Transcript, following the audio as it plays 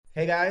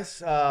Hey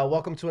guys,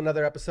 welcome to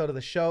another episode of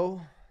the show.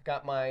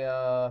 Got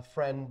my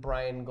friend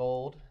Brian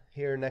Gold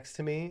here next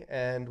to me,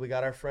 and we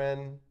got our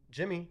friend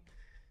Jimmy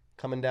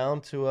coming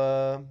down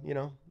to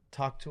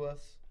talk to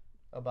us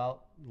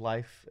about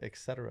life,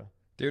 etc.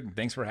 Dude,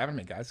 thanks for having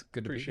me, guys.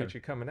 Good to be here. Appreciate you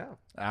coming out.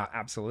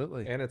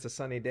 Absolutely. And it's a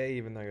sunny day,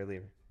 even though you're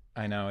leaving.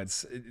 I know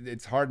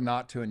it's hard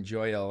not to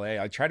enjoy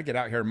LA. I try to get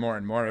out here more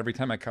and more. Every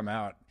time I come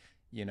out,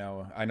 I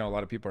know a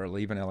lot of people are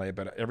leaving LA,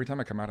 but every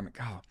time I come out, I'm like,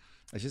 oh,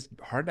 it's just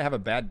hard to have a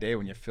bad day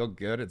when you feel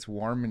good. It's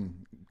warm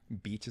and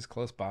beach is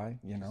close by.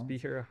 Just be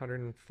here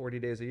 140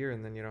 days a year,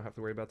 and then you don't have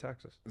to worry about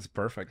taxes. It's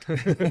perfect.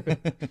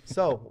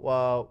 So,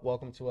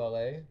 welcome to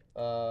LA.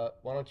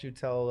 Why don't you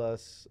tell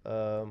us?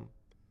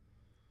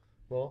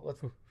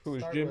 Let's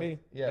Who's start Jimmy? with-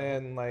 yeah.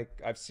 And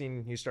I've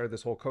seen you started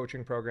this whole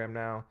coaching program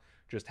now,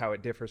 just how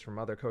it differs from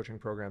other coaching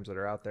programs that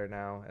are out there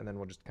now, and then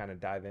we'll just kind of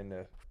dive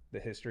into the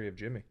history of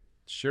Jimmy.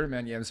 Sure,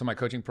 man. Yeah. So my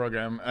coaching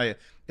program,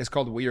 it's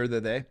called We Are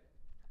the They.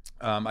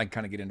 I can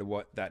kind of get into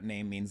what that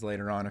name means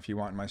later on if you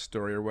want in my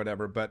story or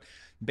whatever. But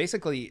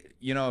basically,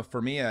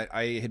 for me,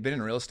 I had been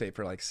in real estate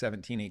for like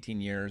 17,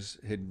 18 years,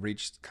 had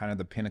reached kind of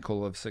the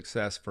pinnacle of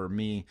success for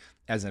me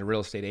as a real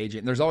estate agent.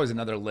 And there's always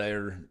another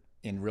layer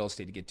in real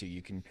estate to get to.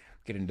 You can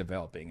get into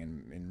developing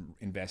and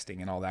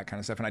investing and all that kind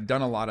of stuff. And I'd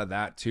done a lot of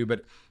that too.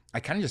 But I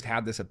kind of just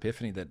had this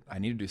epiphany that I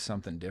need to do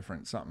something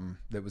different, something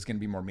that was going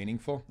to be more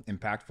meaningful,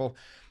 impactful.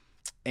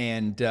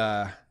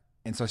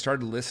 And so I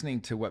started listening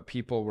to what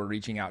people were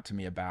reaching out to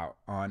me about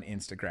on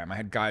Instagram. I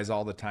had guys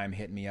all the time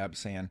hitting me up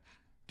saying,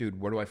 dude,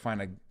 where do I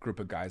find a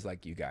group of guys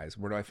like you guys?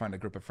 Where do I find a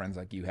group of friends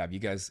like you have? You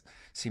guys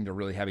seem to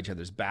really have each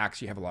other's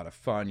backs. You have a lot of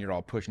fun. You're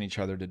all pushing each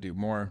other to do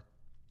more.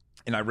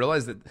 And I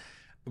realized that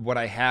what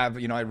I have,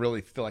 I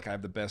really feel like I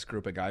have the best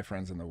group of guy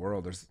friends in the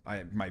world.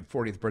 My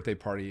 40th birthday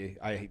party,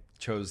 I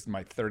chose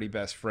my 30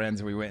 best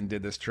friends and we went and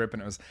did this trip.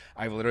 And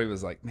I literally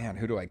was like, man,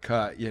 who do I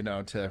cut,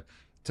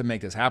 to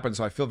make this happen.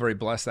 So I feel very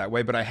blessed that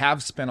way. But I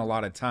have spent a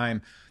lot of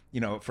time,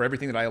 for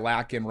everything that I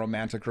lack in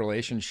romantic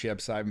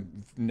relationships. I've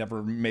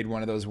never made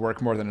one of those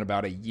work more than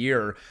about a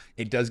year.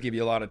 It does give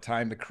you a lot of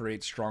time to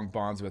create strong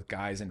bonds with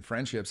guys and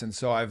friendships. And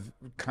so I've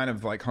kind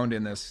of like honed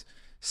in this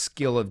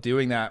skill of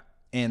doing that.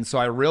 And so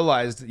I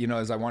realized,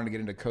 as I wanted to get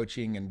into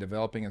coaching and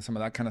developing and some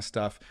of that kind of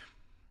stuff,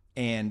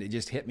 and it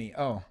just hit me,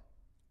 oh,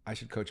 I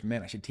should coach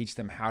men. I should teach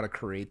them how to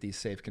create these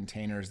safe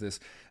containers, this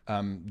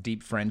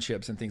deep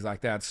friendships and things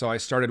like that. So I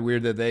started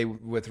Weird That They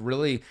with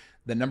really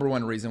the number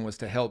one reason was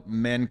to help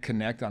men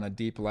connect on a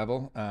deep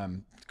level,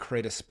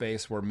 create a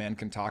space where men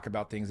can talk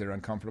about things they're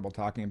uncomfortable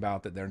talking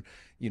about that they're,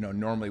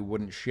 normally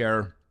wouldn't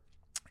share.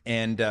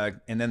 And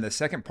then the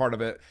second part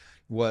of it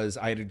was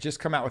I had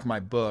just come out with my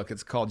book.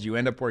 It's called You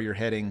End Up Where You're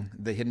Heading,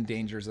 The Hidden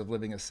Dangers of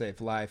Living a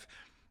Safe Life.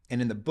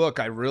 And in the book,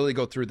 I really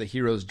go through the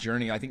hero's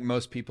journey. I think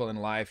most people in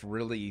life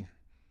really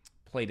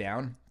play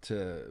down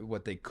to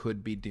what they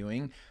could be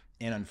doing.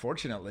 And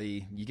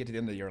unfortunately, you get to the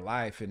end of your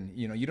life and,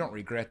 you don't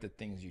regret the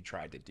things you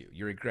tried to do.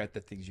 You regret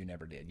the things you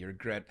never did. You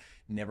regret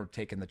never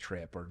taking the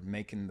trip or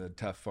making the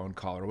tough phone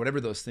call or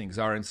whatever those things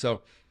are. And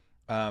so,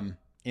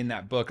 in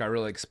that book, I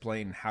really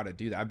explain how to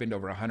do that. I've been to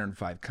over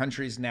 105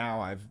 countries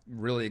now. I've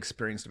really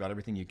experienced about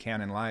everything you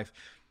can in life.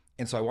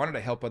 And so I wanted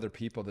to help other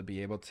people to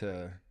be able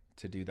to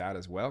do that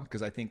as well,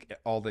 because I think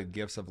all the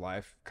gifts of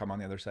life come on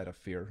the other side of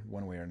fear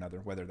one way or another,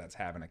 whether that's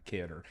having a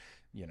kid or,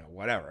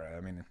 whatever. I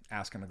mean,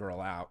 asking a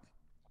girl out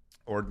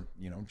or,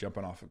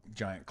 jumping off a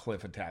giant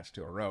cliff attached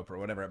to a rope or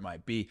whatever it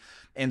might be.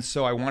 And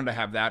so I wanted to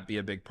have that be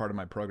a big part of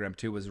my program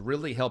too, was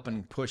really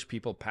helping push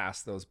people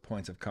past those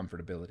points of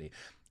comfortability.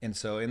 And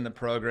so in the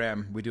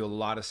program, we do a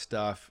lot of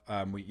stuff.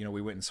 We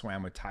went and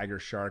swam with tiger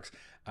sharks.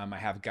 I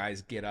have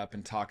guys get up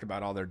and talk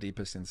about all their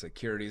deepest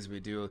insecurities.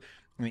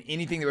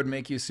 Anything that would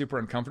make you super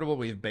uncomfortable,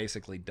 we've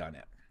basically done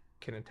it.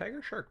 Can a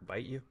tiger shark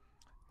bite you?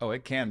 Oh,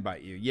 it can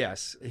bite you.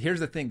 Yes. Here's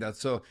the thing though.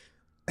 So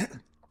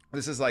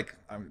this is like,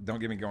 don't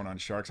get me going on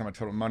sharks.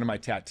 One of my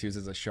tattoos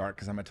is a shark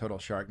because I'm a total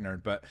shark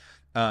nerd. But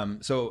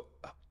so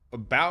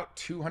about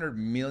 200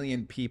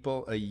 million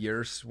people a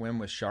year swim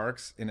with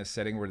sharks in a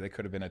setting where they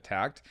could have been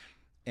attacked.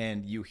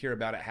 And you hear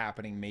about it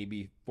happening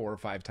maybe 4 or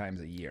 5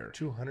 times a year.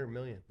 200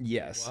 million.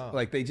 Yes. Wow.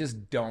 Like they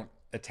just don't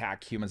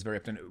attack humans very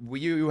often.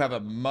 You have a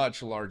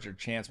much larger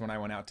chance when I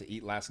went out to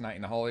eat last night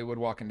in Hollywood,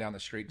 walking down the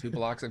street 2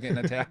 blocks of getting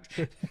attacked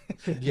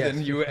Yes.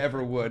 than you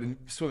ever would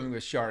swimming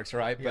with sharks,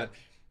 right? Yeah.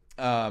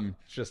 But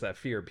It's just that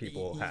fear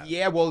people have.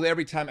 yeah, well,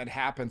 every time it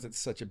happens, it's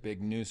such a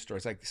big news story.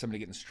 It's like somebody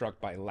getting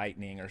struck by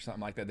lightning or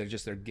something like that.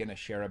 They're gonna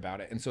share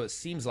about it, and so it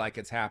seems like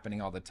it's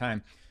happening all the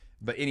time.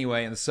 But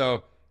anyway, and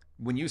so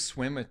when you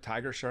swim with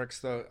tiger sharks,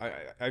 though,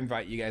 I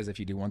invite you guys, if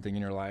you do one thing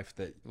in your life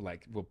that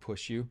like will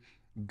push you,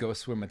 go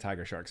swim with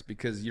tiger sharks,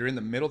 because you're in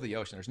the middle of the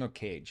ocean. There's no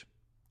cage.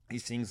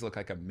 These things look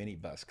like a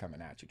minibus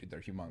coming at you, dude.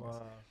 They're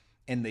humongous.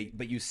 Wow.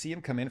 But you see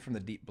them come in from the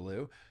deep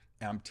blue.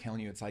 And I'm telling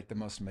you, it's like the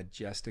most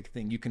majestic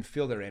thing. You can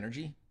feel their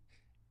energy,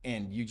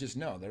 and you just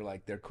know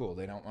they're cool.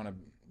 They don't want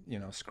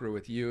to, screw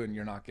with you, and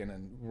you're not going to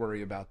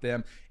worry about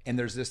them. And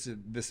there's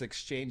this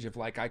exchange of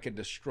like, I could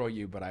destroy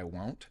you, but I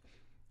won't.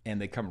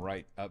 And they come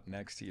right up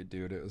next to you,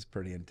 dude. It was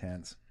pretty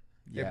intense.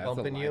 They're Yeah, it's a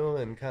bumping life. you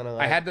and kind of I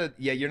like, had to,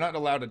 yeah, you're not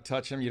allowed to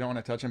touch him. You don't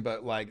want to touch him,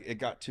 but like it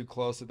got too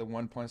close at the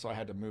one point, so I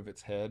had to move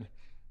its head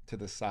to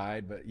the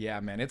side. But yeah,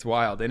 man, it's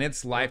wild and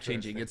it's life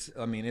changing.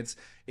 Interesting. I mean,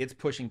 it's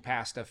pushing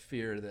past a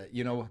fear that,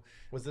 you know,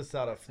 was this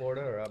out of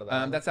Florida or out of the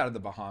island? that's out of the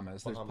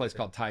Bahamas. There's a place Bahamas, yeah.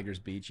 called Tigers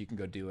Beach. You can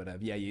go do it.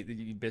 Yeah,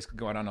 you basically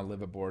go out on a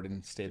liveaboard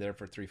and stay there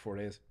for 3-4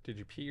 days. Did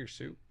you pee your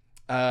suit?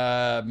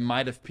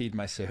 Might have peed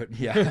my suit.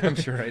 Yeah, I'm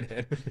sure I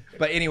did.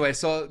 But anyway,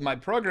 so my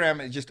program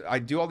is just I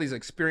do all these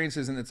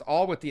experiences, and it's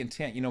all with the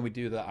intent. You know, we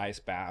do the ice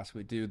baths,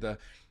 we do the,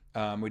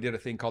 we did a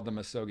thing called the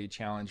Masogi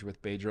Challenge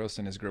with Bedros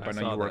and his group. I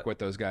know you work with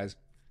those guys.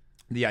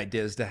 The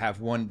idea is to have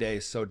one day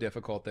so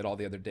difficult that all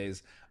the other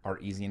days are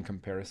easy in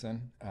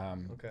comparison.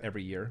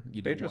 Every year,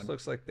 you do Bedros one.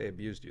 looks like they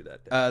abused you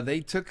that day.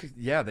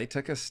 They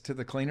took us to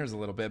the cleaners a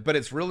little bit, but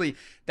it's really,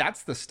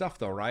 that's the stuff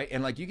though, right?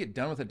 And like you get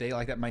done with a day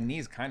like that, my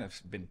knee's kind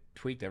of been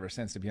tweaked ever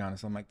since, to be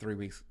honest. I'm like 3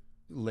 weeks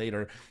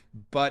later,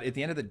 but at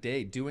the end of the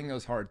day, doing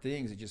those hard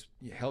things, it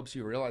helps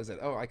you realize that,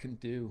 oh, I can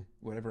do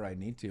whatever I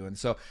need to. And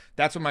so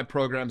that's what my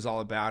program's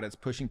all about. It's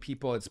pushing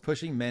people, it's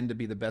pushing men to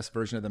be the best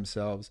version of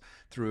themselves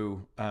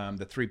through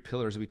the 3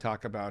 pillars we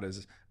talk about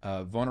is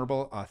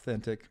vulnerable,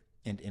 authentic,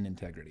 and in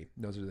integrity.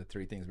 Those are the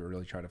 3 things we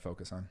really try to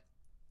focus on.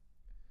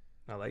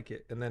 I like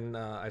it. And then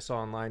I saw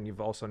online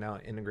you've also now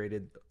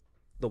integrated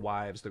the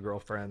wives, the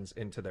girlfriends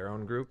into their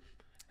own group.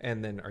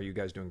 And then are you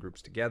guys doing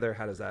groups together?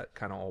 How does that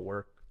kind of all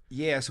work?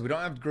 Yeah, so we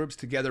don't have groups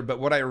together, but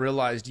what I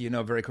realized,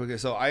 very quickly,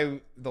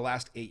 the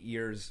last 8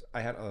 years,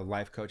 I had a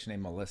life coach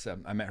named Melissa.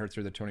 I met her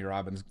through the Tony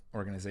Robbins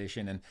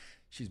organization, and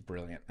she's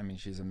brilliant. I mean,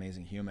 she's an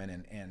amazing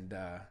human and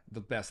the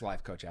best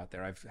life coach out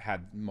there. I've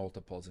had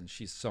multiples, and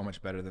she's so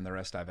much better than the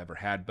rest I've ever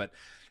had. But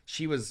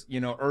she was,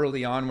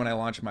 early on when I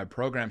launched my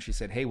program, she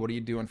said, hey, what are you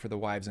doing for the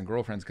wives and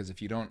girlfriends? Because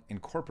if you don't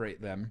incorporate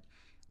them,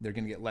 they're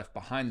going to get left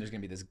behind. There's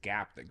going to be this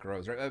gap that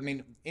grows, right? I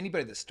mean,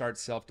 anybody that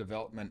starts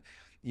self-development,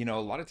 a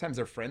lot of times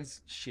their friends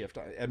shift.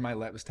 Ed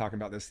Milet was talking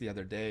about this the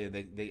other day.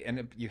 They end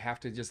up, you have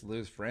to just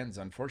lose friends,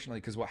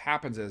 unfortunately, because what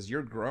happens is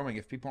you're growing.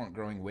 If people aren't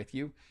growing with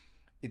you,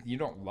 you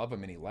don't love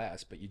them any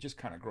less, but you just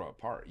kind of grow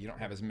apart. You don't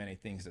have as many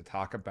things to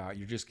talk about.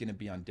 You're just going to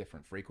be on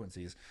different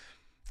frequencies.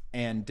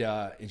 And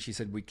she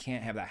said, we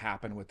can't have that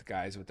happen with the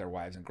guys with their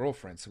wives and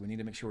girlfriends. So we need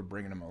to make sure we're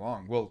bringing them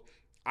along. Well,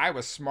 I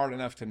was smart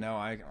enough to know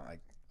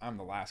I'm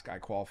the last guy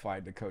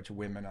qualified to coach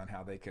women on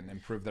how they can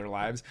improve their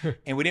lives.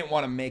 And we didn't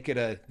want to make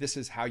it this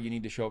is how you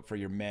need to show up for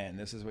your men.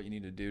 This is what you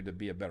need to do to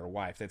be a better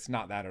wife. That's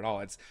not that at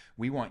all.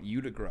 We want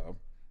you to grow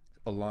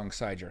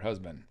alongside your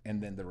husband,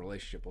 and then the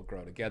relationship will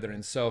grow together.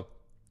 And so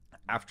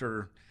after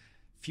a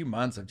few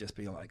months of just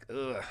being like,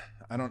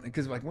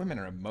 because like women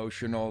are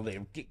emotional. They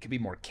can be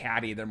more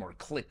catty. They're more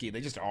cliquey.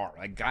 They just are.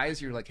 Like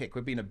guys, you're like, hey,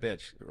 quit being a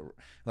bitch.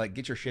 Like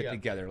get your shit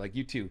together. Like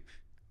you two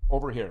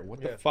over here. What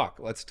the fuck?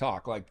 Let's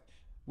talk. Like,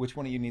 which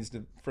one of you needs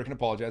to freaking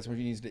apologize? Which one of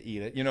you needs to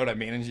eat it? You know what I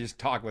mean? And you just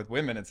talk with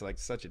women. It's like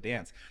such a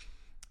dance.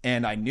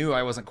 And I knew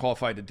I wasn't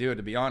qualified to do it,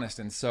 to be honest.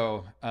 And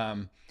so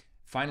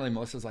finally,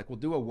 Melissa's like, we'll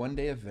do a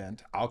 1-day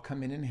event. I'll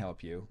come in and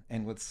help you,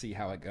 and let's see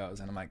how it goes.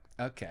 And I'm like,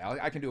 okay,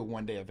 I can do a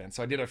 1-day event.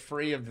 So I did a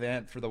free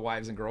event for the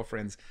wives and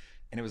girlfriends,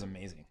 and it was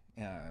amazing,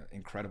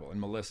 incredible.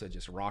 And Melissa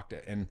just rocked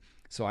it. And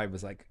so I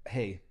was like,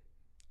 hey,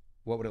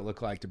 what would it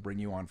look like to bring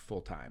you on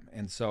full time?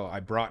 And so I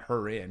brought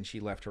her in.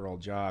 She left her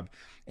old job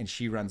and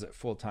she runs it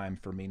full time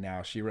for me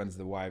now. She runs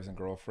the wives and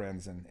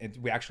girlfriends, and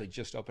we actually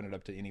just opened it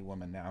up to any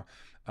woman now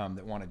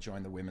that want to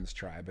join the women's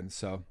tribe. And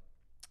so,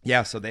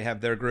 so they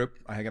have their group.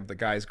 I have the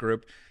guys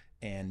group,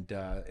 and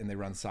they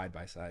run side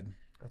by side.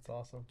 That's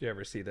awesome. Do you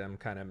ever see them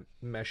kind of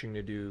meshing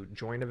to do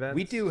joint events?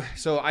 We do.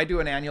 So I do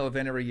an annual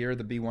event every year,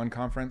 the B1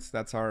 conference.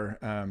 That's our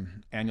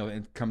annual.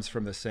 It comes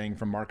from the saying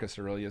from Marcus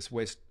Aurelius,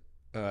 waste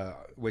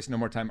no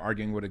more time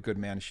arguing what a good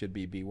man should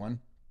be, B1.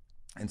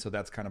 And so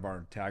that's kind of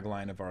our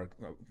tagline of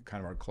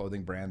our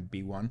clothing brand,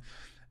 B1.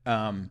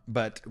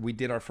 But we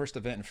did our first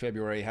event in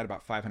February, had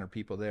about 500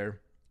 people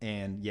there.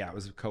 And it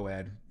was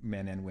co-ed,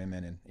 men and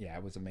women. And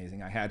it was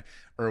amazing. I had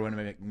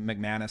Erwin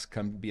McManus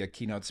come be a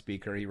keynote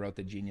speaker. He wrote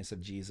The Genius of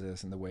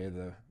Jesus and The Way of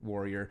the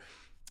Warrior.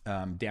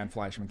 Dan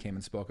Fleischman came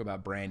and spoke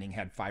about branding,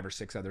 had 5 or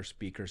 6 other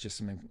speakers, just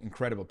some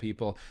incredible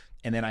people.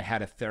 And then I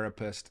had a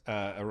therapist,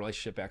 a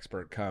relationship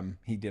expert come.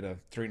 He did a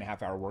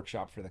 3.5-hour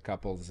workshop for the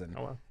couples. And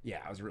it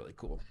was really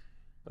cool.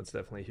 That's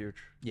definitely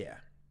huge. Yeah.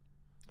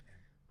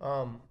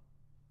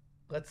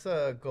 Let's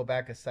go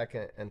back a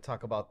second and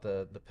talk about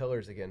the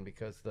pillars again,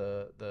 because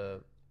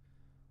the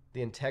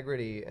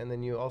integrity, and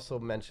then you also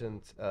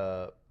mentioned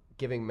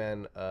giving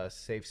men a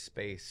safe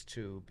space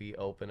to be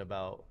open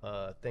about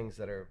things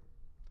that are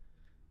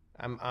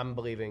I'm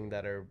believing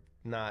that are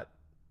not,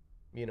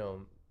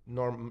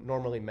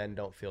 normally men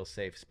don't feel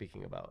safe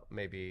speaking about,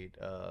 maybe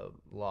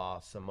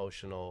loss,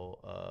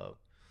 emotional,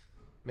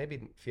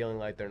 maybe feeling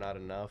like they're not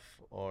enough,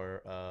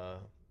 or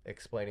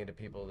explaining to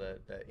people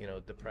that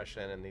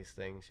depression and these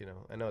things.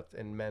 I know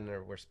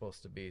we're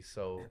supposed to be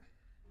so.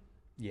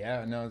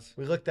 Yeah, no,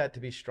 we looked at to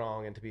be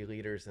strong and to be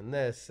leaders in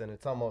this, and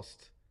it's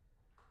almost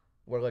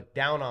we're looked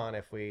down on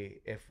if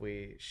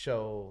we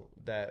show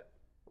that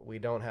we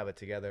don't have it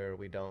together,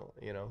 we don't,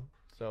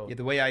 So Yeah,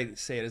 the way I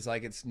say it is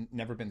like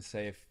never been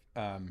safe.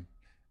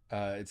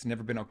 It's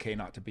never been okay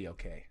not to be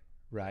okay,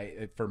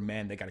 right? For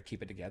men, they got to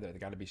keep it together. They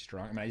got to be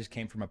strong. I mean, I just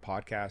came from a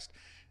podcast,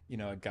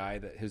 a guy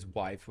that his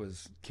wife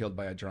was killed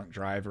by a drunk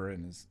driver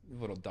and his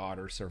little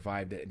daughter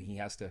survived it, and he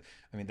has to.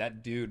 I mean,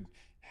 that dude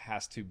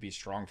has to be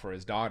strong for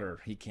his daughter.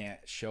 He can't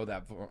show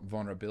that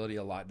vulnerability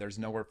a lot. There's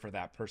nowhere for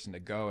that person to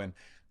go.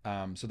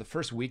 And so the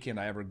first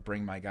weekend I ever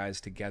bring my guys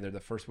together, the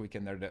first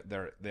weekend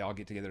they all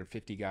get together,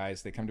 50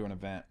 guys. They come to an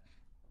event,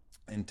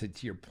 and to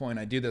your point,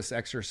 I do this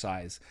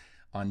exercise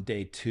on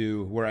day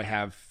 2 where I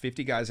have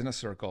 50 guys in a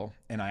circle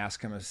and I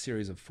ask them a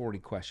series of 40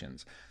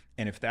 questions.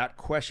 And if that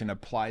question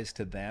applies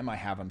to them, I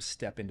have them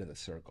step into the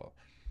circle.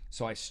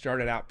 So I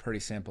started out pretty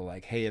simple,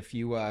 like, hey, if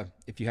you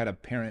had a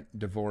parent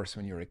divorce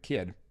when you were a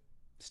kid,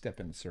 step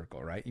in the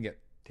circle, right? You get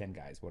 10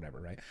 guys, whatever,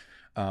 right?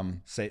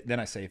 Then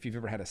I say, if you've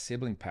ever had a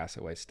sibling pass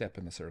away, step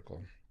in the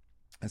circle.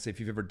 And say, if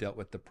you've ever dealt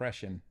with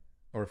depression,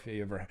 or if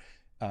you ever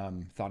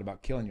thought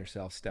about killing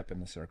yourself, step in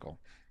the circle,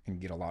 and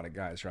get a lot of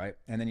guys, right?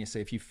 And then you say,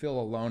 if you feel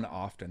alone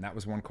often, that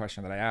was one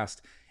question that I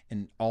asked,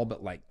 and all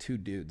but like 2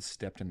 dudes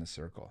stepped in the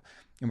circle.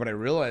 And what I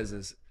realized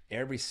is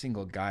every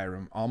single guy,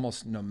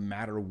 almost no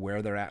matter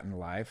where they're at in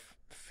life,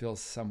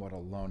 feels somewhat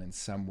alone in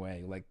some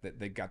way, like that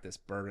they got this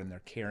burden they're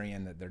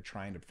carrying that they're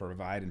trying to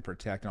provide and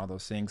protect and all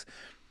those things.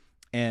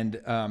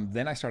 And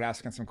then I start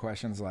asking some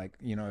questions like,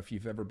 if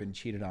you've ever been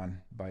cheated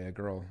on by a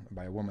girl,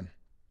 by a woman,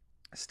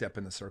 step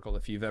in the circle.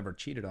 If you've ever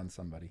cheated on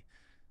somebody,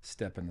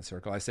 step in the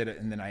circle. I said it,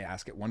 and then I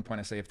ask at one point,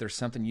 I say, if there's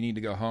something you need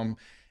to go home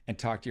and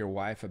talk to your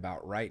wife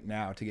about right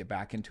now to get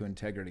back into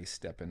integrity,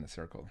 step in the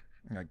circle.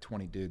 Like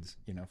 20 dudes,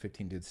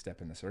 15 dudes step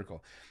in the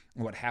circle.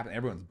 And what happened,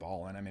 everyone's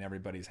bawling. I mean,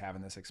 everybody's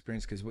having this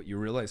experience, because what you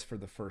realize for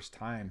the first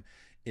time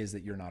is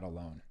that you're not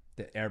alone,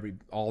 that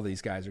all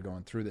these guys are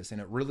going through this.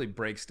 And it really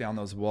breaks down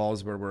those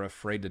walls where we're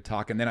afraid to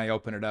talk. And then I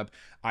open it up.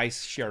 I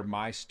share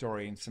my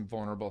story and some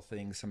vulnerable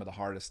things, some of the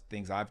hardest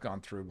things I've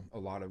gone through, a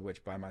lot of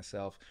which by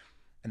myself.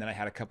 And then I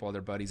had a couple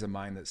other buddies of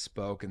mine that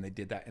spoke, and they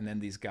did that. And then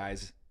these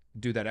guys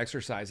do that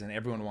exercise, and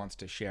everyone wants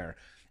to share.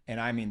 And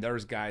I mean,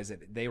 there's guys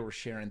that they were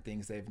sharing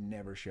things they've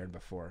never shared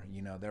before.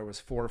 There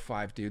was 4 or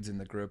 5 dudes in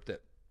the group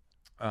that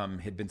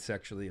had been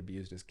sexually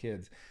abused as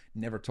kids,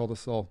 never told a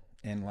soul,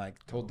 and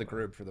told the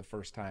group for the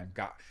first time,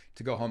 got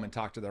to go home and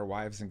talk to their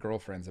wives and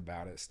girlfriends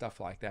about it, stuff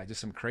like that, just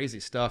some crazy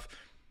stuff.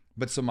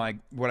 But so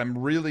what I'm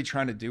really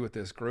trying to do with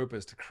this group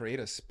is to create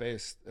a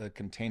space, a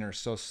container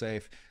so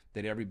safe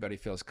that everybody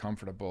feels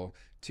comfortable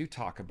to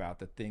talk about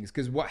the things.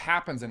 Because what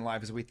happens in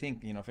life is we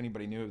think, if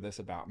anybody knew this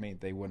about me,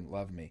 they wouldn't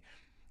love me.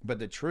 But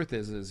the truth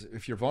is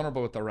if you're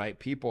vulnerable with the right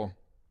people,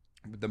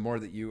 the more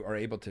that you are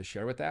able to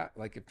share with that,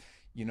 like, if,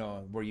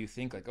 where you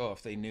think like, oh,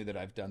 if they knew that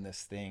I've done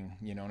this thing,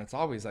 and it's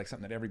always like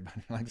something that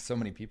everybody, like so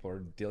many people are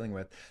dealing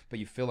with, but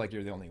you feel like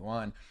you're the only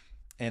one,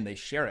 and they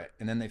share it,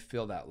 and then they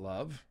feel that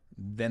love,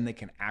 then they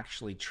can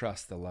actually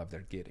trust the love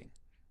they're getting.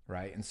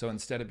 Right. And so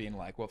instead of being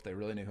like, well, if they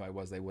really knew who I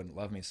was, they wouldn't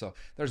love me. So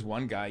there's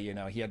one guy,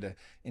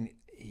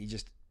 he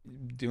just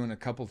doing a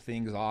couple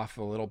things off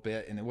a little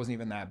bit, and it wasn't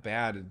even that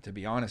bad, to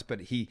be honest, but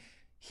he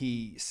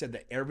said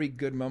that every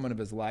good moment of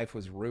his life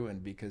was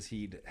ruined because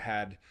he'd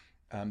had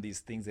these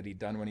things that he'd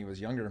done when he was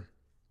younger.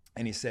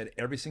 And he said,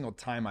 every single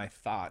time I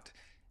thought,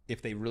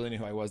 if they really knew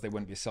who I was, they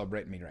wouldn't be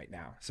celebrating me right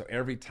now. So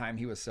every time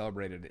he was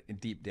celebrated,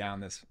 deep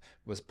down, this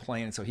was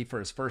playing. And so he, for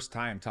his first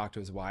time, talked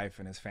to his wife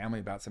and his family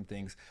about some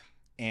things,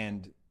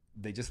 and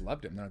they just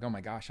loved him. They're like, oh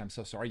my gosh, I'm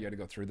so sorry you had to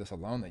go through this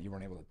alone, that you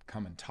weren't able to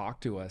come and talk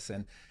to us.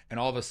 And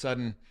all of a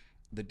sudden,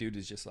 the dude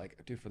is just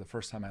like, dude, for the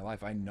first time in my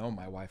life, I know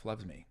my wife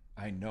loves me.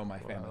 I know my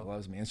family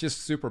loves me. It's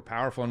just super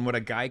powerful. And what a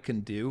guy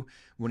can do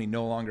when he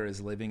no longer is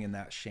living in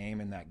that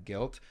shame and that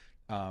guilt,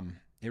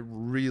 it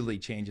really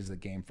changes the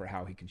game for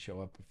how he can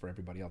show up for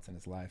everybody else in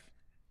his life.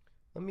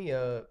 Let me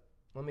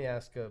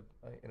ask a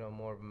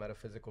more of a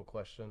metaphysical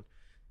question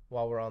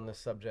while we're on this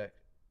subject,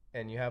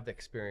 and you have the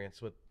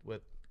experience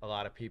with a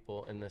lot of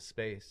people in this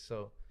space.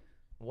 So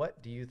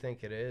what do you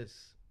think it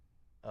is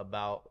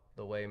about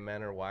the way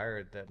men are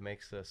wired that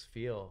makes us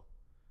feel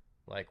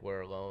like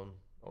we're alone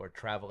or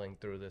traveling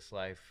through this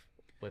life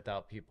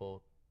without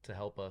people to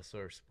help us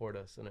or support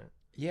us in it?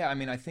 Yeah, I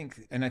mean, I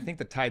think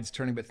the tide's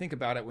turning, but think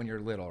about it when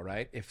you're little,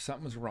 right? If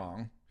something's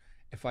wrong,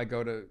 if I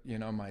go to,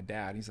 my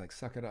dad, he's like,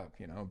 suck it up,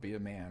 be a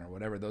man or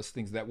whatever, those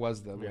things, that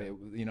was the way,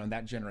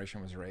 that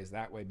generation was raised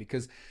that way,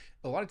 because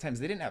a lot of times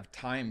they didn't have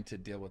time to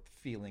deal with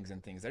feelings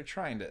and things. They're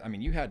trying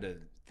to,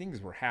 things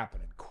were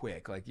happening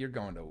quick. Like you're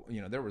going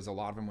to, there was a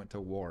lot of them went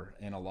to war,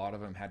 and a lot of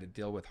them had to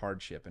deal with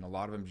hardship, and a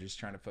lot of them just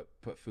trying to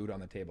put food on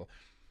the table.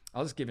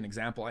 I'll just give an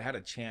example. I had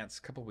a chance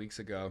a couple weeks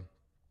ago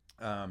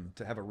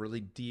to have a really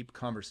deep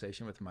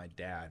conversation with my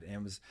dad. And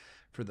it was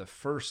for the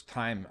first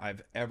time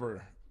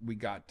we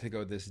got to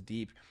go this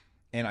deep.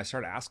 And I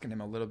started asking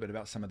him a little bit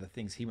about some of the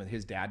things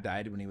his dad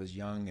died when he was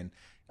young.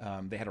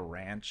 And they had a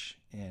ranch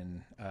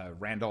in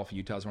Randolph,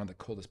 Utah. Is one of the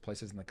coldest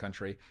places in the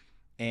country.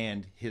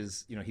 And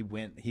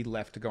he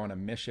left to go on a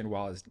mission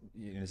while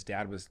his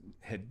dad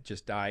had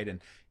just died.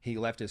 And he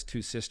left his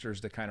 2 sisters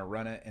to kind of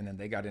run it. And then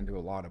they got into a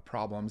lot of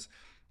problems.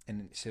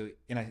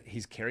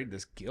 he's carried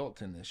this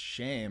guilt and this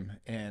shame.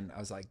 And I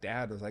was like,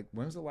 Dad, I was like,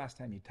 when was the last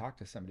time you talked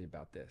to somebody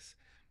about this?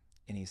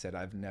 And he said,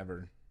 I've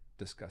never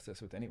discussed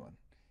this with anyone.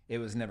 It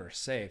was never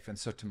safe. And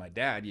so to my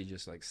dad, you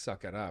just like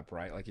suck it up,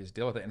 right? Like you just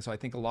deal with it. And so I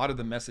think a lot of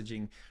the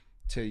messaging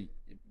to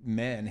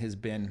men has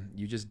been,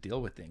 you just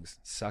deal with things,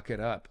 suck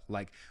it up.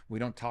 Like we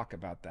don't talk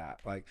about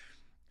that. Like,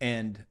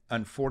 and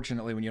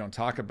unfortunately, when you don't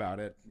talk about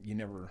it, you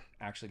never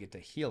actually get to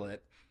heal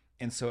it.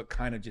 And so it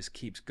kind of just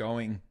keeps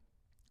going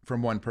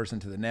from one person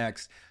to the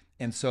next.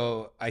 And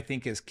so I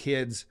think as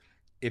kids,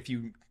 if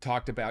you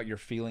talked about your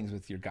feelings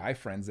with your guy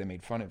friends, they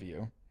made fun of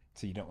you.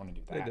 So you don't want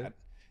to do that.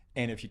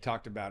 And if you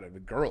talked about it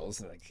with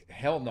girls, like,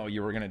 hell no,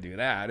 you were going to do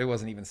that. It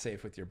wasn't even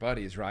safe with your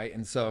buddies, right?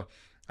 And so,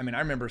 I mean, I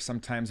remember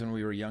sometimes when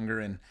we were younger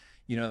and,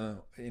 you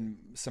know, and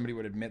somebody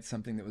would admit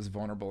something that was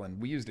vulnerable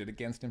and we used it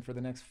against him for the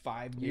next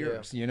 5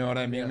 years. You know what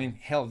I mean? I mean,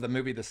 hell, the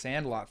movie The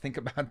Sandlot, think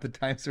about the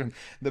times when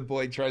the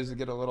boy tries to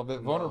get a little bit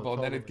vulnerable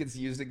and then it gets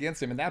used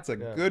against him. And that's a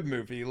good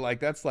movie.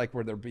 Like, that's like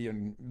where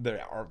they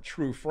are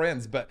true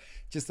friends, but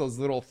just those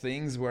little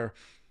things where,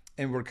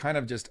 and we're kind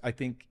of just, I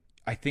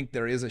think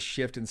there is a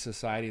shift in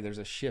society. There's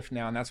a shift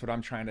now, and that's what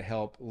I'm trying to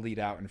help lead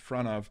out in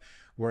front of,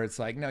 where it's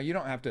like, no, you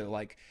don't have to,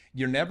 like,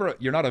 you're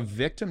not a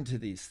victim to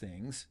these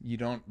things. You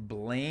don't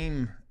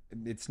blame.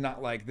 It's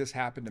not like this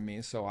happened to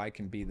me, so I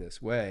can be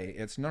this way.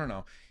 It's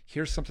no.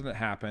 Here's something that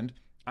happened.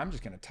 I'm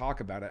just going to talk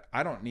about it.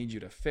 I don't need you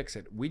to fix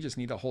it. We just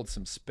need to hold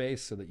some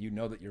space so that you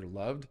know that you're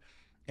loved.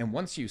 And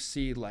once you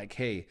see, like,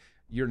 hey,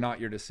 you're not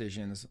your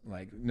decisions,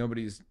 like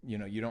nobody's, you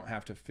know, you don't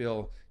have to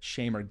feel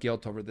shame or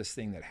guilt over this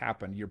thing that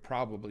happened. You're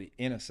probably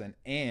innocent.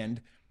 And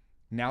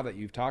now that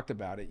you've talked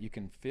about it, you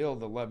can feel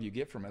the love you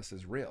get from us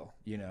is real.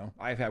 You know,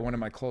 I've had one of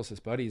my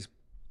closest buddies,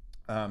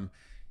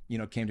 you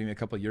know, came to me a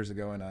couple of years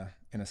ago in a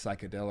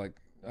psychedelic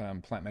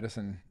plant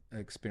medicine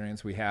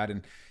experience we had.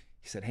 And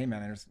he said, hey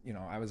man, you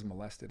know, I was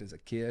molested as a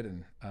kid.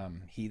 And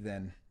he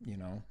then, you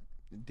know,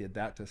 did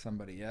that to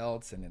somebody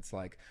else. And it's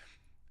like,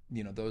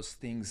 you know, those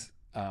things,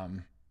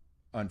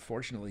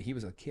 unfortunately, he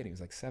was a kid. He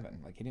was like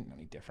 7. Like, he didn't know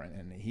any different.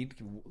 And he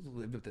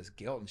lived with this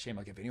guilt and shame.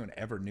 Like, if anyone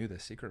ever knew the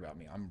secret about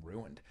me, I'm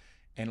ruined.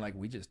 And like,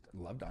 we just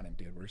loved on him,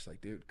 dude. We're just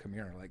like, dude, come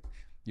here. Like,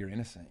 you're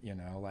innocent, you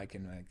know? Like,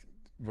 and like,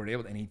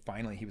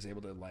 and he was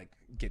able to like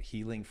get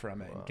healing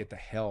from it and get the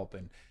help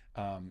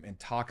and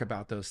talk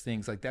about those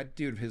things. Like, that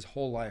dude, his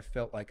whole life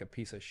felt like a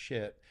piece of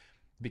shit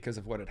because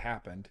of what had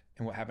happened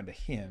and what happened to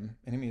him.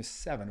 And I mean, he was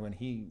 7 when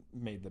he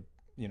made the,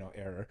 you know,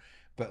 error.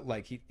 But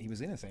like, he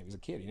was innocent. He was a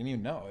kid. He didn't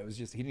even know. It was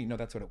just, he didn't even know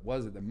that's what it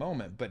was at the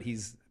moment. But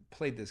he's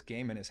played this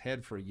game in his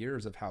head for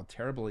years of how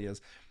terrible he is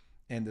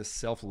and this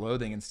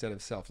self-loathing instead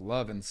of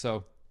self-love. And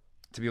so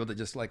to be able to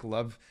just like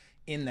love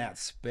in that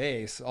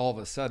space, all of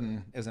a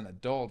sudden as an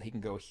adult, he can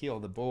go heal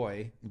the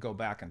boy, go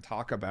back and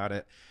talk about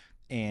it.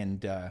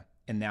 And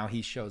now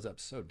he shows up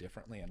so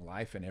differently in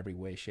life in every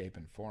way, shape,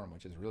 and form,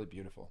 which is really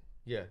beautiful.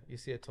 Yeah, you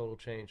see a total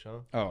change,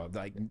 huh? Oh,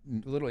 like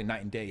literally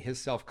night and day. His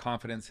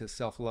self-confidence, his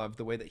self-love,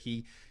 the way that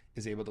he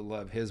is able to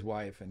love his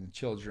wife and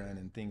children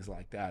and things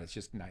like that. It's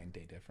just night and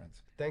day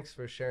difference. Thanks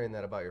for sharing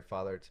that about your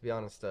father. To be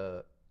honest,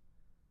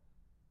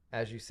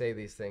 as you say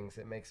these things,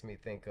 it makes me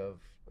think of,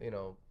 you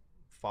know,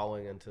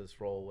 following into this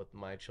role with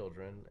my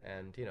children.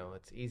 And, you know,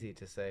 it's easy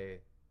to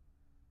say,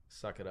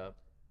 suck it up.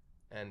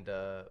 And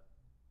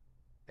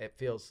it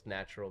feels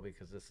natural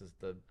because this is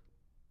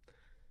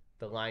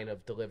the line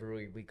of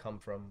delivery we come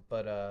from.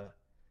 But,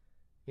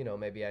 you know,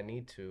 maybe I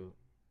need to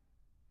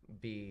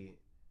be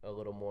a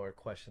little more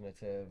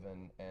questionative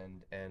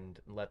and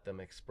let them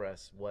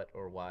express what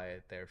or why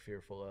they're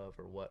fearful of,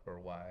 or what or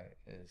why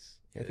is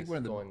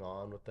going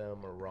on with them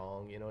or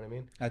wrong. You know what I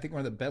mean? I think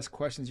one of the best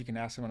questions you can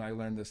ask someone, I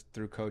learned this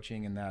through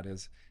coaching, and that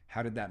is,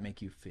 how did that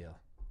make you feel?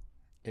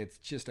 It's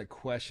just a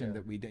question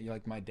that we did.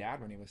 Like my dad,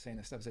 when he was saying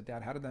this stuff, said,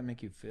 Dad, how did that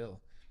make you feel?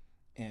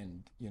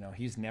 And, you know,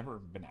 he's never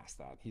been asked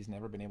that. He's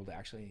never been able to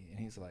actually, and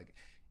he's like,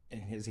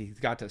 and he's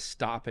got to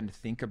stop and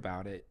think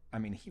about it. I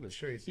mean, he was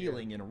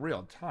healing in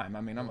real time.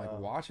 I mean, I'm like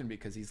watching,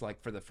 because he's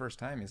like, for the first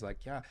time, he's like,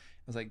 yeah. I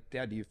was like,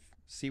 Dad, do you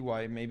see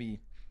why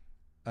maybe,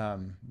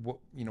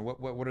 what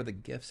are the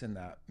gifts in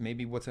that?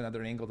 Maybe what's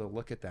another angle to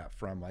look at that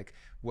from? Like,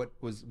 what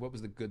was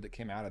the good that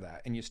came out of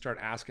that? And you start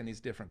asking these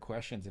different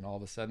questions, and all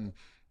of a sudden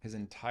his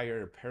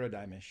entire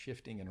paradigm is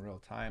shifting in real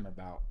time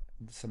about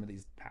some of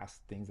these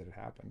past things that had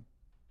happened.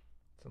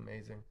 It's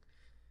amazing.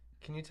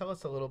 Can you tell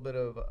us a little bit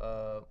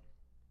of,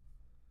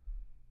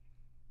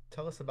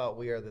 tell us about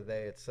We Are the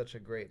They. It's such a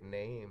great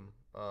name.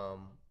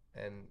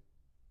 And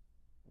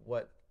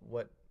what's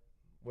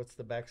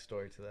the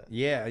backstory to that?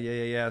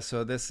 Yeah.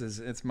 So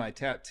it's my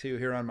tattoo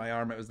here on my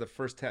arm. It was the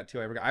first tattoo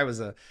I ever got. I was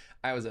a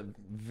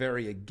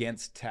very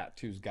against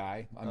tattoos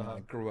guy. I mean, I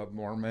grew up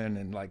Mormon,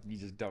 and like, you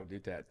just don't do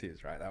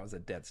tattoos, right? That was a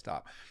dead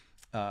stop.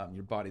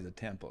 Your body's a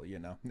temple, you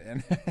know.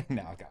 And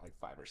now I've got like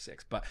 5 or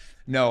 6, but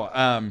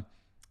no.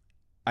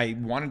 I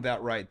wanted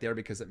that right there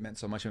because it meant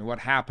so much. I mean, what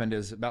happened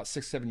is about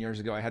 6-7 years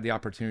ago, I had the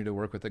opportunity to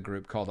work with a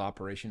group called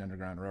Operation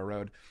Underground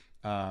Railroad.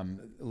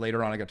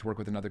 Later on, I got to work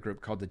with another group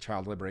called the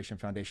Child Liberation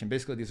Foundation.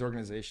 Basically, these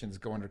organizations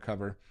go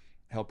undercover,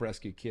 help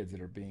rescue kids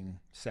that are being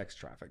sex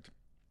trafficked.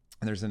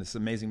 And there's this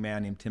amazing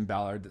man named Tim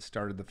Ballard that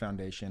started the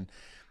foundation.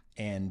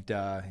 And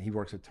he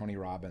works with Tony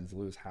Robbins,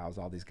 Lewis Howes,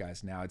 all these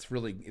guys now. It's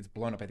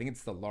blown up. I think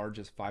it's the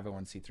largest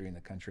 501c3 in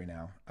the country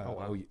now.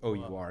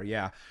 OUR,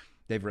 yeah.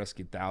 They've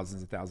rescued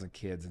thousands of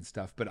kids and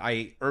stuff. But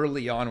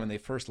early on when they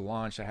first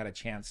launched, I had a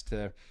chance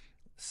to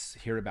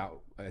hear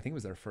about, I think it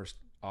was their first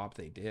op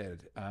they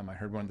did. I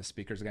heard one of the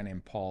speakers, a guy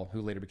named Paul,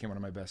 who later became one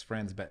of my best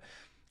friends.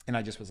 And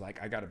I just was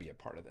like, I got to be a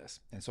part of this.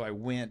 And so I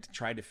went,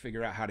 tried to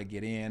figure out how to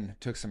get in,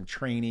 took some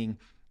training,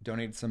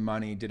 donated some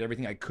money, did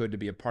everything I could to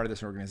be a part of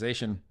this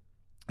organization.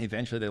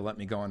 Eventually they let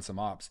me go on some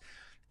ops.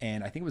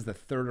 And I think it was the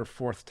third or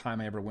fourth time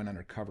I ever went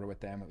undercover with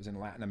them. It was in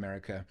Latin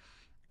America.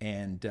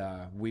 And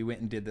we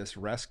went and did this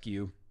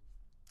rescue.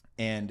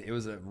 And it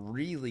was a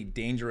really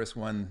dangerous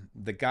one.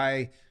 The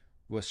guy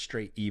was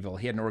straight evil.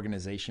 He had an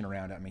organization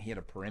around it. I mean, he had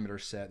a perimeter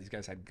set. These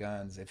guys had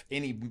guns. If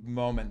any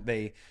moment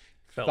they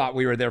thought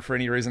we were there for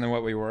any reason than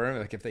what we were,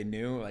 like if they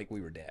knew, like we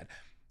were dead.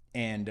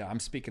 And I'm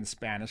speaking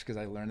Spanish because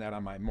I learned that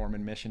on my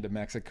Mormon mission to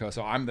Mexico.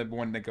 So I'm the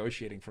one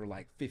negotiating for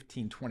like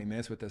 15, 20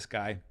 minutes with this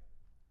guy.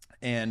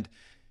 And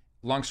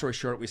long story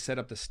short, we set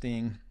up the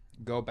sting,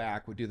 go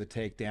back, we do the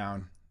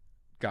takedown,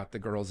 got the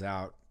girls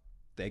out.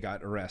 They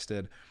got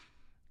arrested.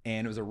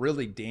 And it was a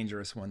really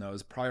dangerous one, though. It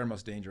was probably our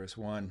most dangerous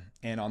one.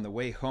 And on the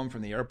way home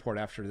from the airport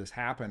after this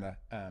happened,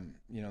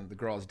 the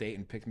girl I was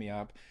dating picked me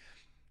up.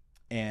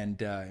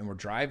 And we're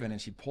driving, and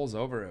she pulls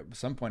over at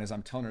some point as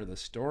I'm telling her the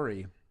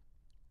story.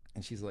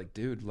 And she's like,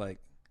 dude, like,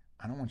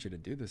 I don't want you to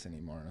do this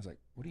anymore. And I was like,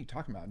 what are you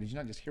talking about? Did you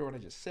not just hear what I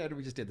just said?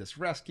 We just did this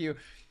rescue. And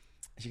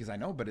she goes, I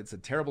know, but it's a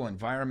terrible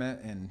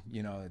environment. And,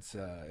 it's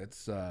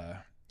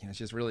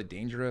just really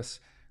dangerous.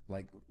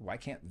 Like, why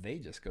can't they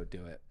just go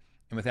do it?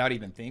 And without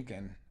even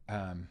thinking,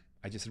 I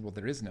just said, well,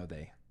 there is no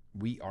they.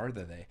 We are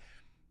the they.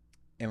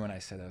 And when I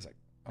said that, I was like,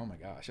 oh my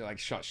gosh, it like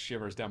shot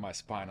shivers down my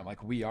spine. I'm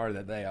like, we are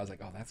the they. I was like,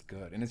 oh, that's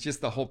good. And it's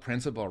just the whole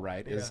principle,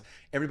 right? Is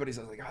everybody's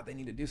like, oh, they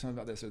need to do something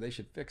about this or they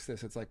should fix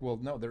this. It's like, well,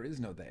 no, there is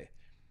no they.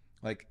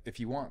 Like, if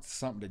you want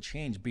something to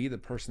change, be the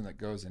person that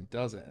goes and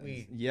does it.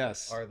 We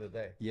yes. are the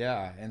they.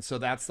 Yeah. And so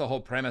that's the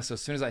whole premise. So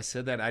as soon as I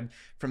said that,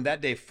 from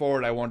that day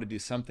forward, I wanted to do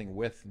something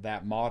with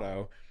that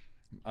motto.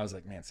 I was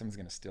like, man, someone's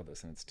going to steal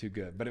this and it's too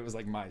good. But it was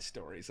like my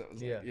story. So it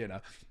was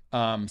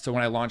like, so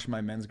when I launched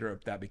my men's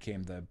group, that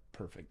became the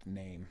perfect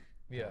name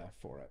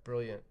for it.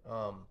 Brilliant.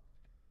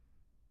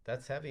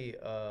 That's heavy.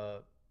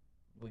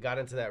 We got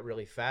into that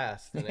really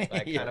fast and it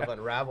kind of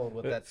unraveled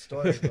with that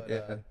story.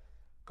 But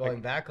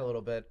going back a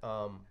little bit,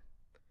 I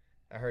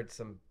heard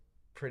some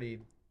pretty,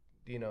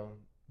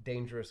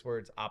 dangerous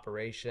words: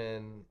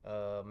 operation,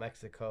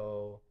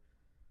 Mexico,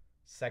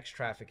 sex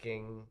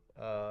trafficking,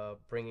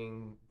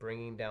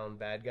 bringing down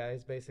bad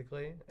guys,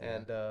 basically.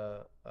 And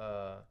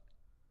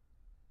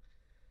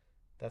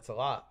that's a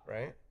lot,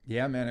 right?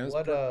 Yeah, man, it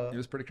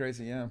was pretty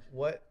crazy. Yeah.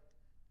 What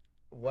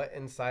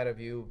inside of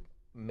you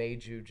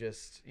made you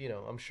just,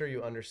 I'm sure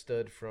you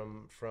understood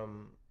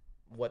from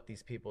what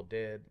these people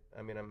did.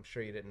 I mean, I'm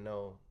sure you didn't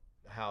know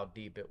how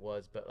deep it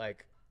was, but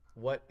like,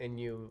 what in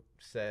you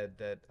said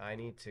that I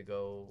need to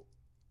go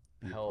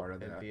help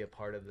and be a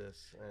part of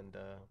this? And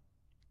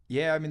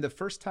yeah, I mean, the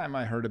first time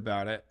I heard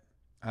about it,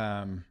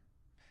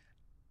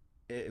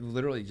 it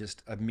literally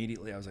just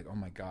immediately I was like, oh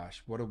my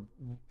gosh,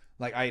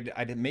 I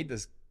had made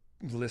this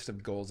list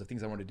of goals of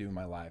things I wanted to do in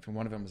my life, and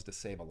one of them was to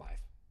save a life.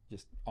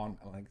 Just on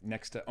like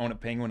next to own a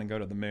penguin and go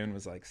to the moon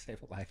was like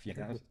save a life,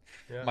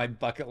 my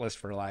bucket list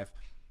for life.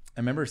 I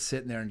remember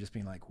sitting there and just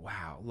being like,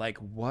 wow, like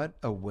what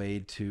a way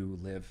to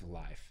live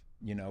life.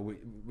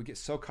 We get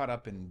so caught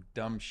up in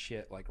dumb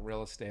shit like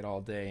real estate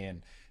all day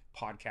and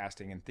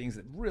podcasting and things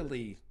that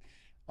really,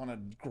 on a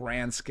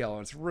grand scale,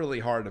 it's really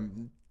hard to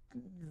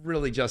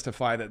really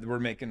justify that we're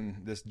making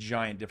this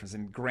giant difference.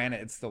 And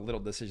granted, it's the little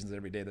decisions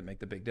every day that make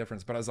the big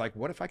difference. But I was like,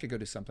 what if I could go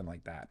do something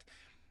like that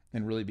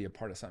and really be a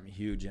part of something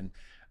huge? And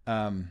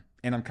I'm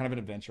kind of an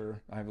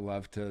adventurer. I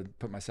love to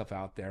put myself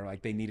out there.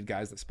 Like, they needed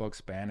guys that spoke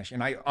Spanish.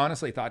 And I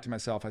honestly thought to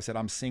myself, I said,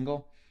 I'm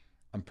single.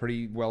 I'm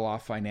pretty well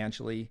off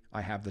financially.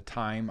 I have the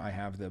time. I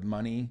have the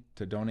money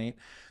to donate.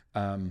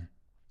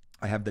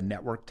 I have the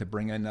network to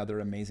bring in other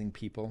amazing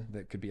people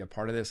that could be a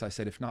part of this. I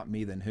said, if not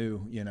me, then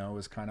who?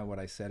 Was kind of what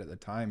I said at the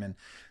time.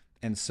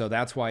 And so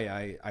that's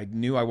why I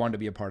knew I wanted to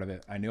be a part of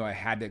it. I knew I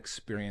had to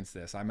experience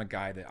this. I'm a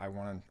guy that I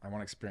want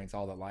to experience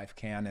all that life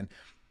can.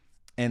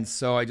 And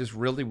so I just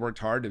really worked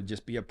hard to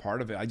just be a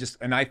part of it.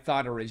 I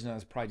thought originally I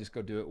was probably just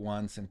go do it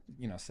once and,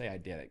 say I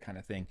did it kind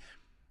of thing.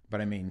 But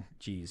I mean,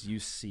 geez, you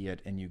see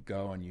it and you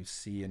go and you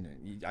see,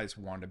 and I just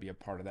wanted to be a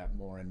part of that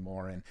more and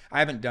more. And I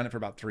haven't done it for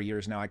about 3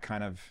 years now. I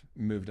kind of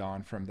moved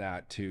on from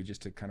that to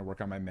just to kind of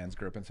work on my men's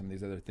group and some of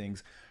these other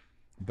things.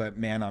 But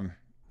man, I'm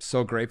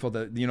so grateful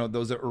that,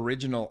 those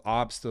original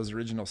ops, those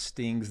original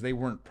stings, they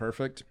weren't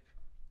perfect.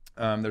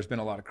 There's been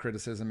a lot of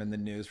criticism in the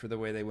news for the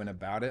way they went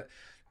about it,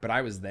 but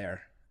I was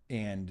there.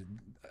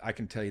 And I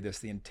can tell you this,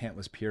 the intent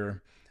was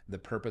pure. The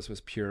purpose was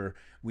pure.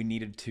 We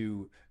needed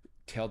to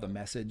tell the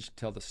message,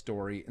 tell the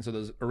story. And so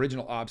those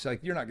original ops,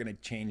 like, you're not going to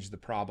change the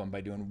problem by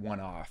doing one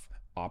off.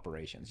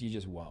 operations. You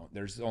just won't.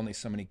 There's only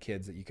so many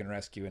kids that you can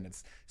rescue, and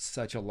it's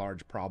such a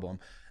large problem.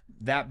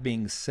 That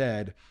being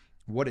said,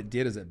 what it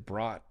did is it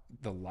brought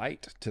the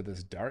light to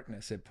this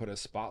darkness. It put a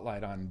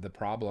spotlight on the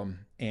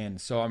problem. And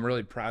so I'm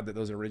really proud that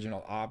those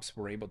original ops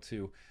were able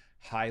to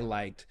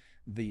highlight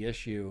the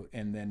issue.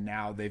 And then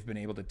now they've been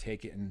able to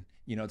take it, and,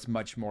 you know, it's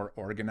much more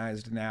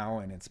organized now,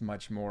 and it's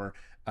much more,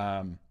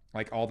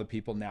 like all the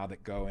people now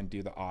that go and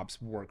do the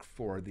ops work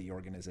for the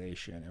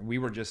organization. And we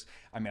were just,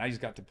 I mean, I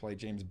just got to play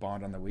James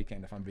Bond on the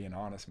weekend, if I'm being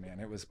honest, man.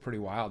 It was pretty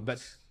wild.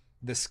 But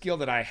the skill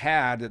that I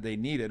had that they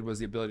needed was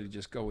the ability to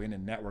just go in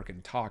and network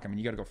and talk. I mean,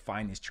 you got to go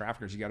find these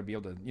traffickers. You got to be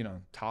able to, you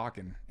know, talk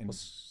and Well,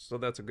 so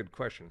that's a good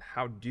question.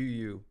 How do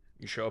you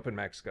show up in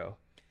Mexico?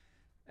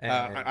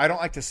 I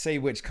don't like to say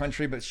which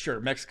country, but sure,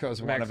 Mexico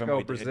is one of them.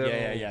 Mexico, Brazil,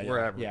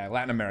 wherever. Yeah,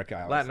 Latin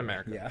America. Latin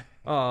America.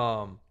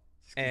 Yeah.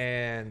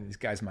 And these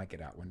guys might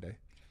get out one day.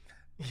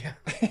 Yeah.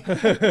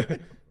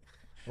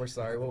 We're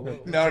sorry.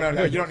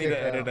 No. You don't need to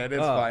edit it.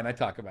 It's fine. I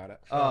talk about it.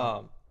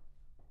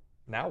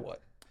 Now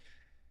what?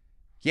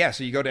 Yeah,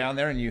 so you go down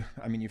there and you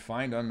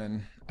find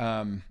them,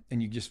 and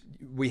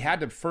we had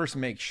to first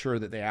make sure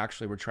that they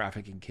actually were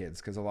trafficking kids,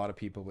 because a lot of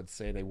people would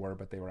say they were,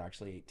 but they were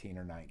actually 18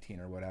 or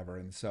 19 or whatever.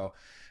 And so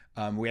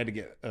we had to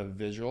get a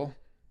visual.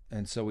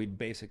 And so we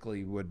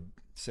basically would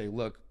say,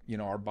 look, you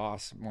know, our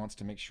boss wants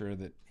to make sure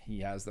that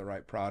he has the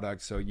right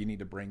product, so you need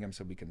to bring him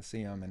so we can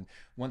see him. And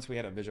once we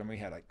had a visual, we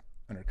had like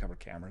undercover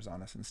cameras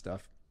on us and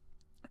stuff.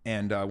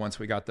 And once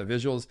we got the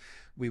visuals,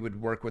 we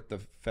would work with the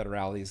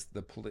federales,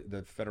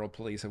 the federal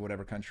police of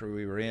whatever country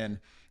we were in,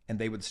 and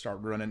they would start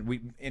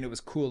running. And it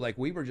was cool. Like,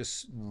 we were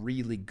just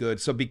really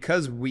good. So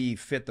because we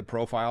fit the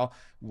profile,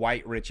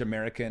 white, rich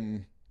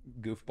American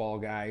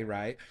goofball guy,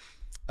 right?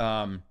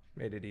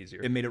 Made it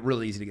easier. It made it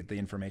really easy to get the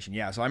information.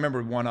 Yeah. So I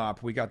remember one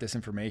op, we got this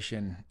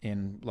information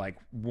in like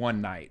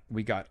one night.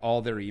 We got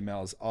all their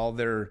emails, all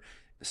their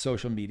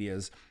social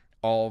medias,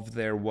 all of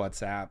their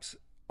WhatsApps,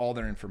 all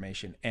their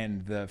information.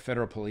 And the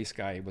federal police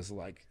guy was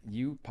like,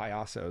 you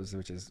payasos,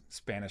 which is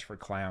Spanish for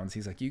clowns.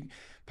 He's like, you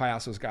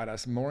payasos got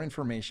us more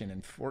information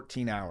in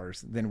 14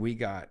 hours than we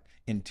got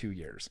in 2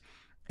 years.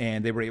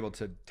 And they were able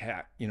to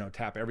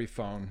tap every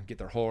phone, get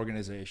their whole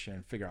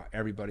organization, figure out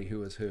everybody who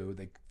was who.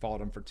 They followed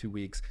them for 2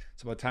 weeks.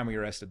 So by the time we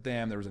arrested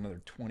them, there was another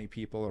 20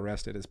 people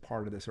arrested as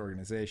part of this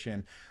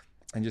organization,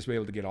 and just be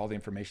able to get all the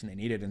information they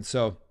needed. And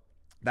so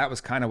that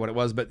was kind of what it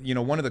was. But, you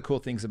know, one of the cool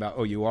things about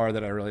OUR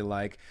that I really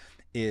like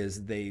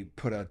is they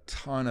put a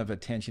ton of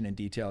attention and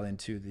detail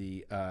into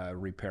the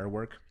repair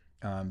work,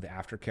 the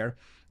aftercare.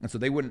 And so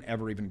they wouldn't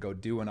ever even go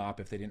do an op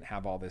if they didn't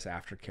have all this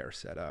aftercare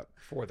set up.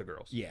 For the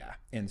girls. Yeah.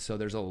 And so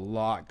there's a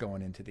lot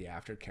going into the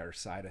aftercare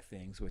side of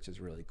things, which is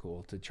really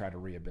cool to try to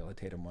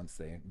rehabilitate them once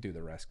they do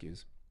the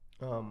rescues.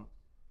 What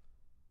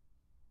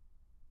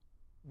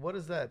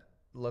does that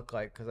look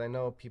like? Because I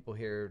know people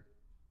hear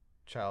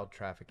child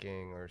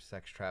trafficking or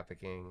sex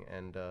trafficking,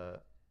 and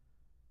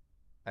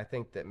I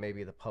think that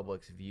maybe the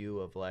public's view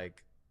of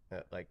like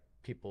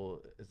people,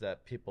 is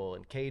that people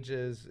in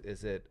cages?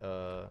 Is it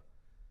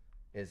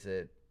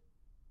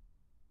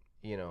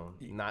you know,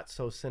 not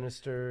so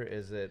sinister?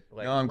 Is it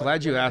like, no, I'm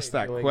glad you asked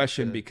that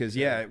question, because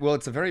well,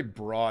 it's a very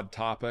broad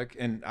topic,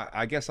 and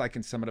I guess I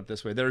can sum it up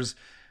this way. There's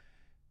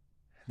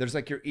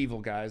like your evil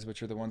guys,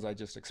 which are the ones I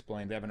just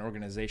explained. They have an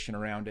organization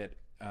around it.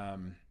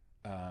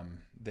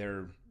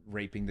 They're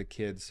raping the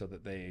kids so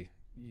that they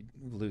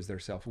lose their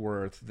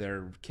self-worth.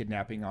 They're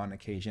kidnapping on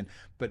occasion,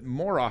 but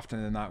more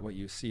often than not, what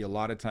you see a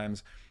lot of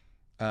times,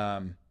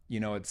 you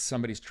know, it's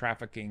somebody's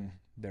trafficking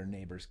their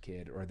neighbor's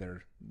kid or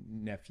their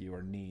nephew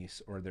or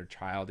niece or their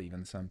child.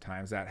 Even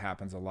sometimes that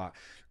happens a lot.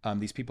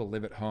 These people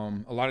live at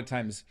home. A lot of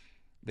times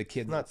the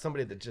kid, it's not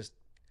somebody that just,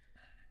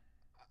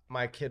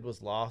 my kid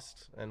was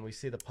lost and we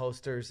see the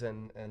posters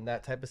and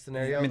that type of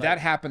scenario. I mean, that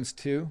happens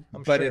too,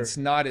 but sure, it's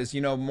not as,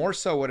 you know, more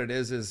so what it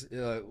is,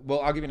 well,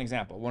 I'll give you an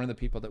example. One of the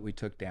people that we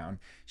took down,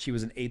 she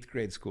was an 8th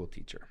grade school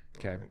teacher.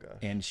 Okay. Oh,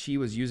 and she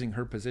was using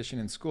her position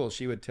in school.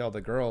 She would tell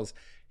the girls,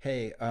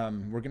 hey,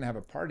 we're going to have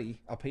a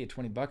party. I'll pay you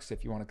 $20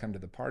 if you want to come to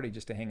the party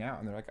just to hang out.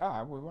 And they're like,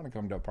 we want to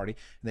come to a party.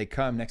 And they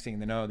come, next thing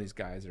they know, these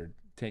guys are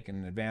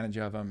taking advantage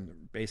of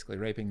them, basically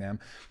raping them.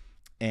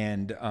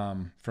 And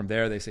from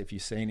there, they say, if you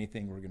say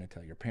anything, we're going to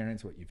tell your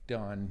parents what you've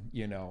done,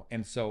 you know.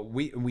 And so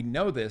we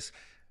know this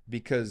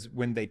because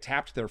when they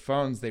tapped their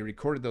phones, they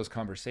recorded those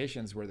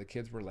conversations where the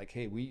kids were like,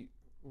 hey, we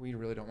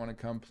really don't want to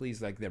come,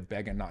 please. Like, they're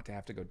begging not to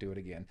have to go do it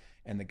again.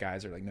 And the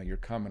guys are like, no, you're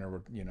coming, or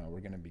we're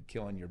going to be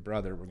killing your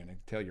brother. We're going to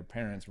tell your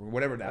parents,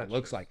 whatever that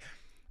looks like.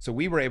 So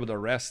we were able to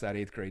arrest that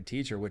 8th grade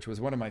teacher, which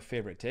was one of my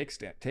favorite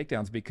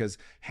takedowns, because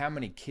how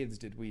many kids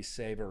did we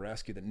save or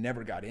rescue that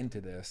never got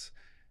into this,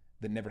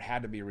 that never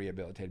had to be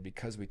rehabilitated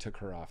because we took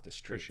her off the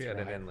street. She had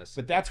an endless.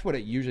 But that's what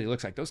it usually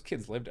looks like. Those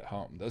kids lived at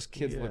home. Those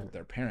kids lived with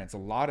their parents. A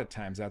lot of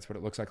times that's what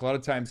it looks like. A lot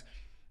of times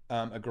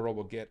a girl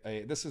will get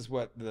this is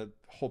what the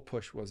whole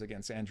push was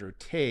against Andrew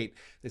Tate.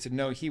 They said,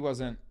 no, he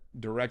wasn't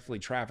directly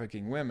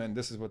trafficking women.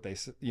 This is what they,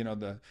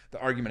 the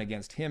argument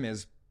against him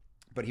is,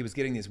 but he was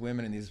getting these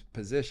women in these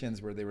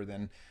positions where they were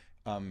then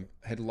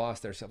had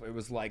lost their self. It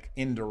was like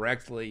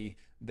indirectly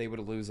they would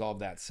lose all of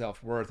that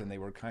self-worth, and they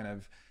were kind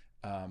of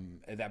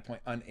at that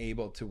point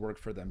unable to work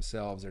for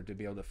themselves or to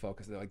be able to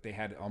focus. Like they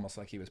had almost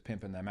like he was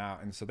pimping them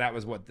out, and so that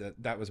was what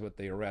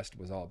the arrest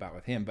was all about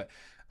with him. But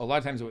a lot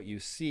of times what you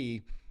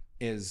see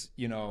is,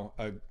 you know,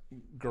 a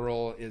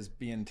girl is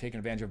being taken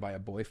advantage of by a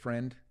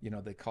boyfriend. You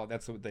know,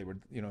 that's what they were,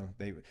 you know,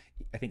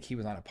 I think he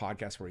was on a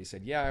podcast where he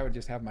said, yeah, I would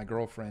just have my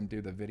girlfriend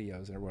do the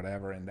videos or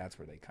whatever. And that's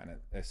where they kind of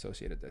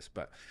associated this.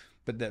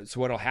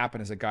 So what'll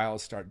happen is a guy will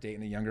start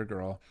dating a younger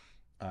girl,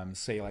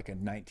 say like a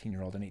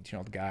 19-year-old, an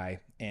 18-year-old guy,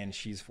 and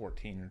she's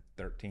 14 or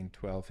 13,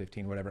 12,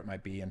 15, whatever it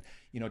might be. And,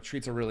 you know,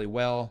 treats her really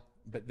well,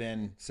 but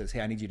then says, hey,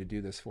 I need you to do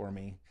this for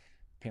me,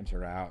 pimps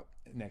her out.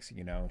 Next thing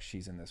you know,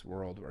 she's in this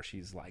world where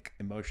she's like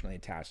emotionally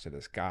attached to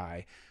this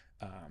guy,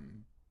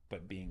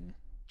 but being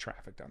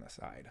trafficked on the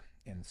side.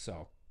 And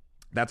so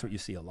that's what you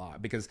see a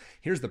lot, because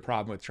here's the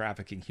problem with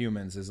trafficking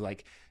humans is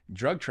like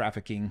drug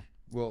trafficking.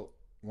 Well,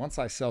 once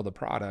I sell the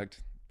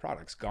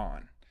product's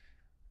gone.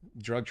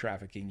 Drug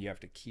trafficking, you have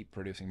to keep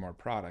producing more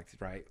product,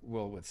 right?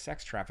 Well, with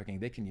sex trafficking,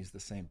 they can use the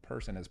same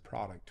person as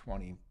product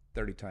 20,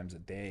 30 times a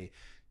day,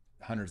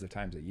 hundreds of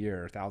times a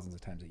year, thousands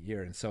of times a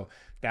year. And so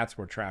that's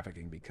where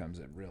trafficking becomes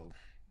a real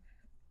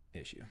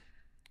issue.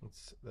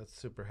 That's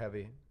super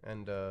heavy.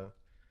 And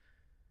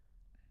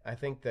I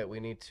think that we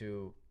need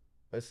to,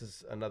 this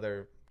is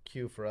another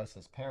cue for us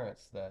as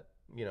parents that,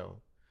 you know,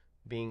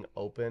 being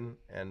open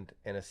and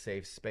in a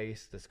safe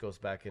space, this goes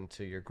back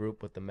into your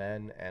group with the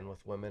men and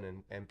with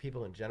women and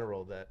people in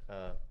general, that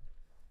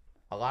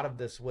a lot of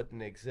this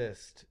wouldn't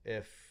exist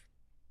if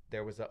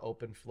there was an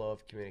open flow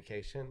of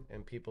communication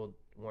and people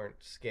weren't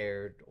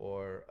scared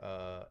or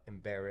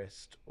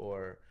embarrassed,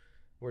 or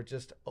were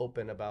just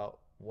open about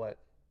what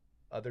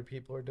other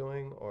people are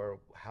doing or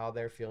how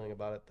they're feeling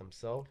about it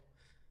themselves.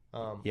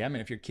 Yeah, I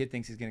mean, if your kid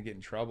thinks he's going to get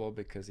in trouble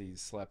because he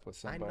slept with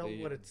somebody. I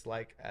know what it's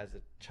like as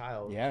a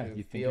child. Yeah, to you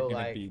think feel you're going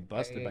like, to be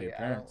busted by your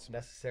parents. I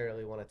don't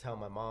necessarily want to tell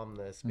my mom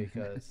this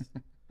because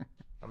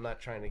I'm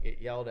not trying to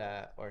get yelled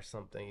at or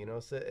something, you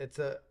know. So it's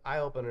a eye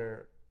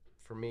opener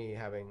for me,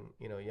 having,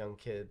 you know, young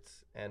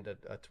kids and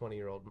a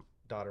 20-year-old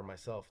daughter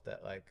myself,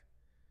 that like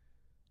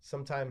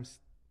sometimes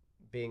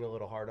being a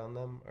little hard on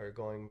them or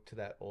going to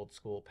that old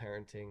school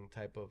parenting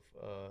type of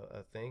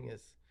a thing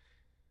is,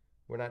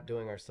 we're not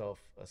doing ourselves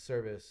a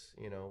service,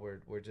 you know.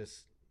 We're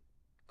just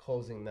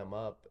closing them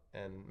up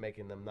and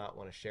making them not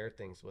want to share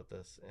things with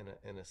us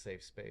in a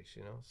safe space,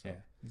 you know. So yeah,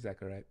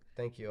 exactly right.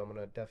 thank you. I'm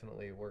gonna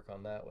definitely work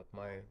on that with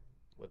mine.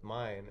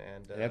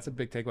 And that's a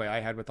big takeaway I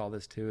had with all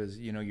this too, is,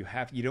 you know,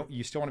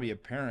 you still want to be a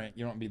parent,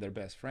 you don't want to be their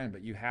best friend,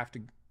 but you have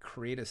to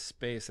create a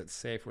space that's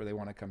safe where they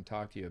want to come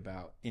talk to you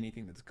about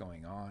anything that's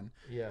going on.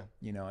 Yeah.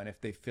 You know, and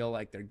if they feel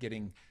like they're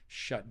getting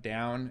shut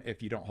down,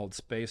 if you don't hold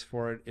space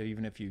for it,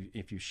 even if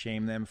you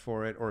shame them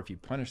for it, or if you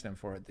punish them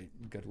for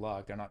it, good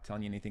luck. They're not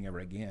telling you anything ever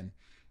again.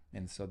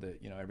 And so that,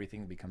 you know,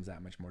 everything becomes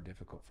that much more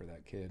difficult for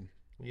that kid.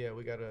 Yeah,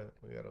 we gotta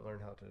learn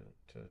how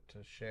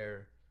to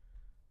share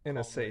in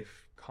a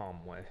safe,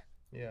 calm way.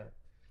 Yeah.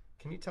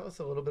 Can you tell us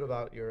a little bit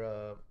about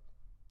your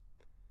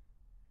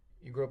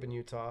you grew up in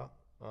Utah.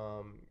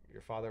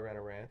 Your father ran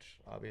a ranch,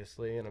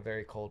 obviously, in a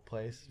very cold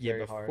place. Yeah,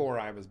 very before hard.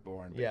 I was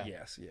born. But yeah.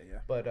 Yes. Yeah.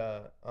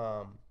 But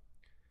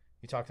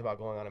you talked about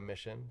going on a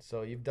mission.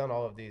 So you've done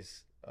all of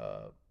these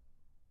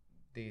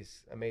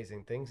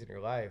amazing things in your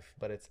life,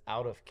 but it's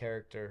out of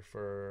character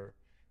for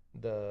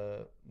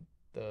the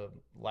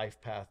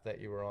life path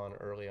that you were on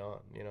early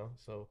on, you know?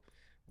 So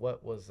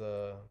what was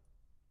the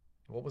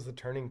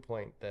turning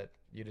point that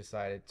you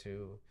decided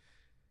to,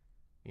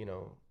 you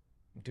know,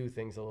 do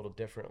things a little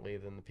differently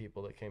than the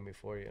people that came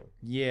before you?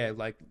 Yeah,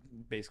 like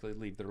basically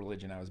leave the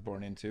religion I was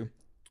born into.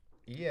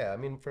 Yeah, I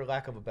mean, for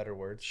lack of a better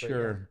word.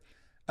 Sure.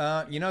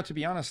 Yeah. You know, to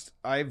be honest,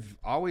 I've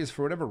always,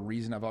 for whatever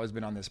reason, I've always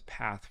been on this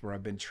path where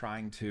I've been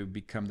trying to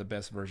become the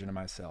best version of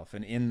myself.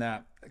 And in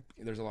that,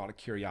 there's a lot of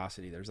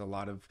curiosity. There's a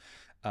lot of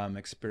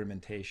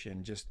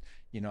experimentation. Just,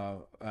 you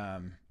know,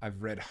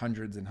 I've read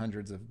hundreds and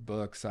hundreds of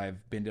books.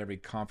 I've been to every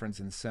conference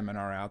and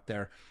seminar out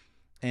there.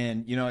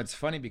 And, you know, it's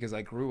funny because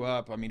I grew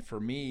up, I mean, for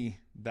me,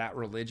 that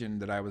religion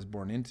that I was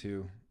born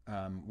into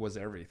was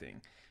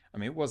everything. I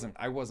mean,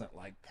 I wasn't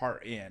like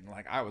part in,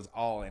 like I was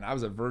all in. I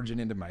was a virgin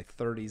into my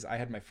 30s. I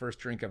had my first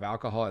drink of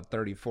alcohol at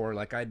 34.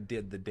 Like I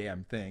did the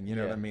damn thing. You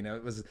know what I mean?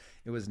 It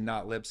was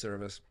not lip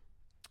service.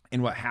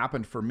 And what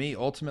happened for me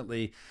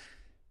ultimately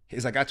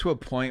is I got to a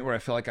point where I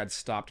felt like I'd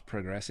stopped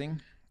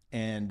progressing.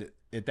 And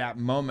at that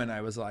moment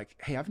I was like,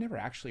 hey, I've never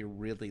actually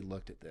really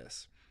looked at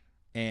this.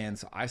 And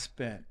so I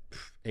spent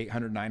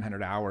 800,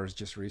 900 hours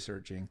just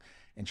researching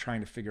and trying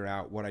to figure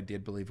out what I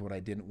did believe, what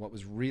I didn't, what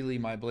was really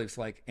my beliefs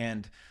like.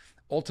 And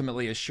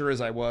ultimately, as sure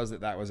as I was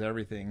that was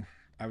everything,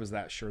 I was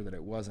that sure that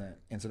it wasn't.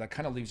 And so that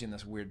kind of leaves you in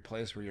this weird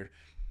place where you're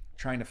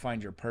trying to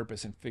find your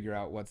purpose and figure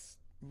out what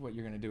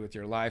you're going to do with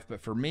your life.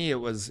 But for me, it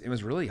was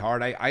really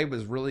hard.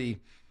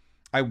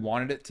 I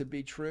wanted it to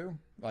be true.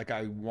 Like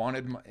I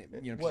wanted my,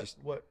 you know,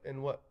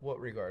 what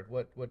regard?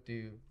 What do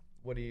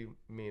you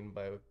mean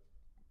by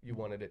you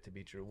wanted it to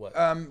be true? What?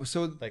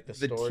 So Like the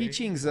the story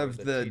teachings or of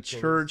the the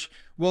teachings? church,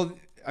 well,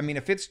 I mean,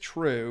 if it's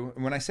true,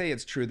 when I say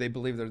it's true, they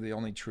believe they're the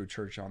only true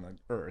church on the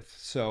earth.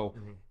 So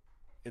Mhm.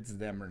 it's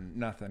them or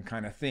nothing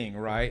kind of thing,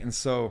 right? And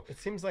so It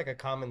seems like a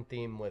common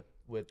theme with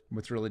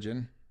with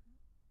religion,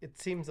 it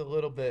seems a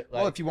little bit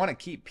well, like if you want to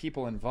keep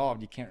people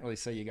involved, you can't really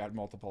say you got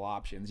multiple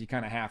options. You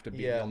kind of have to be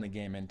the yeah. only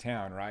game in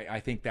town, right? I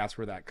think that's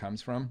where that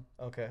comes from,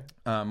 Okay.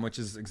 which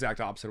is exact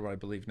opposite of what I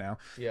believe now.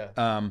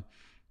 Yeah.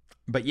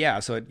 But yeah,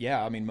 so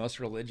yeah, I mean, most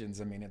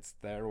religions, I mean, it's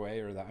their way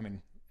or that. I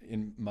mean,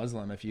 in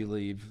Muslim, if you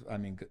leave, I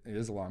mean,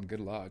 Islam, good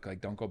luck.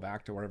 Like, don't go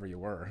back to wherever you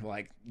were.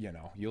 Like, you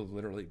know, you'll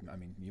literally, I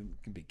mean, you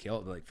can be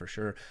killed, like for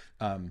sure.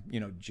 You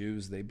know,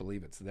 Jews, they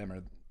believe it's them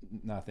or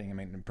nothing. I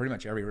mean, pretty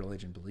much every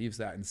religion believes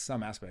that in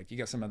some aspect. You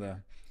got some of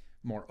the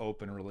more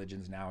open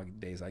religions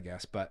nowadays, I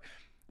guess. But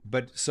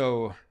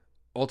so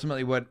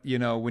ultimately, what you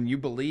know, when you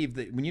believe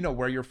that, when you know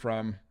where you're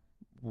from,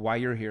 why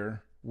you're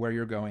here, where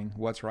you're going,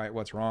 what's right,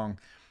 what's wrong,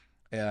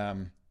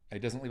 um, it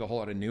doesn't leave a whole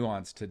lot of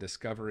nuance to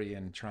discovery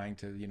and trying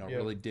to, you know, Yeah.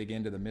 really dig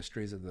into the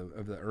mysteries of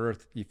the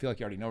earth. You feel like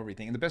you already know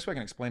everything. And the best way I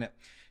can explain it,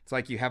 it's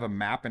like you have a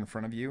map in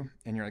front of you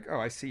and you're like, oh,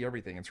 I see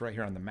everything. It's right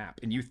here on the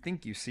map. And you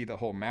think you see the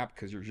whole map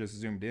because you're just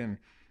zoomed in.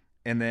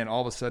 And then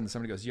all of a sudden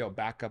somebody goes, yo,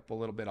 back up a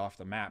little bit off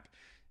the map.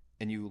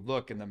 And you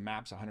look and the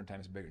map's 100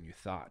 times bigger than you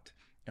thought.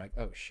 You're like,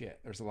 oh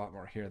shit, there's a lot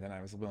more here than I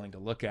was willing to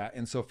look at.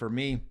 And so for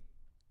me,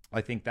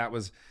 I think that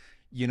was,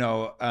 you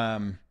know,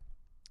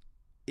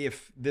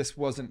 if this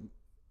wasn't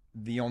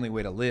the only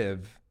way to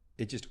live,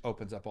 it just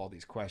opens up all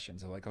these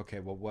questions of like, okay,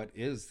 well, what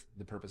is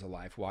the purpose of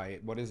life?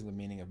 What is the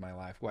meaning of my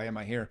life? Why am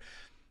I here?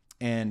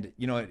 And,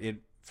 you know,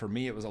 it for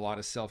me, it was a lot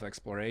of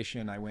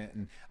self-exploration. I went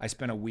and I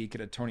spent a week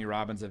at a Tony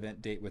Robbins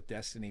event, Date with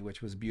Destiny,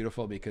 which was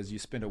beautiful because you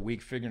spend a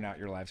week figuring out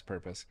your life's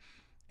purpose.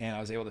 And I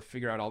was able to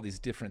figure out all these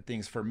different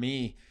things. For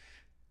me,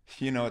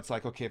 you know, it's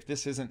like, okay, if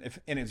this isn't,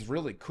 and it's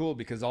really cool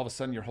because all of a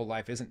sudden your whole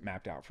life isn't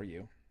mapped out for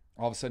you.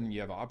 All of a sudden you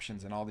have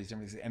options and all these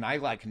different things. And I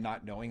like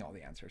not knowing all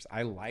the answers.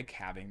 I like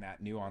having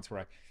that nuance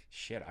where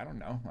shit, I don't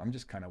know. I'm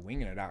just kind of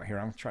winging it out here.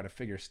 I'm trying to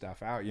figure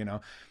stuff out, you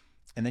know?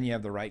 And then you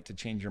have the right to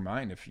change your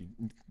mind if you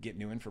get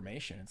new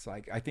information. It's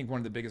like, I think one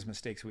of the biggest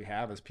mistakes we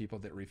have is people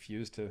that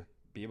refuse to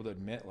be able to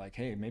admit like,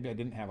 hey, maybe I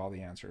didn't have all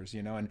the answers,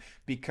 you know? And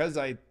because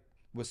I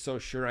was so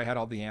sure I had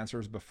all the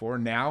answers before,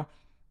 now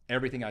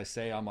everything I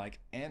say, I'm like,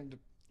 and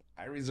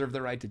I reserve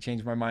the right to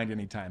change my mind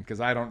anytime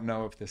because I don't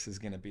know if this is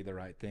going to be the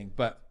right thing.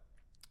 But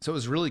so it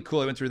was really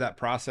cool. I went through that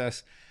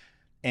process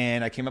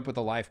and I came up with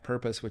a life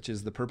purpose, which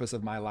is the purpose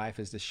of my life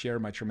is to share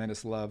my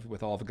tremendous love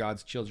with all of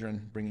God's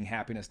children, bringing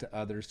happiness to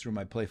others through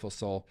my playful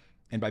soul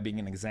and by being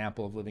an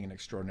example of living an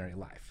extraordinary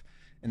life.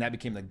 And that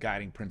became the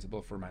guiding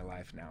principle for my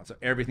life now. So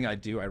everything I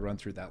do, I run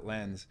through that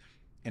lens.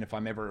 And if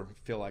I'm ever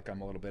feel like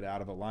I'm a little bit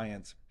out of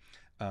alignment,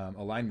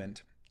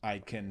 I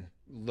can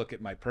look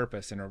at my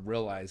purpose and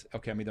realize,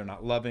 okay, I'm either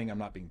not loving, I'm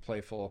not being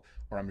playful,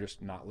 or I'm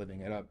just not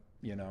living it up,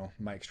 you know,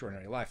 my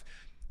extraordinary life.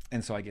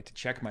 And so I get to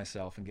check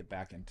myself and get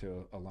back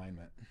into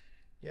alignment.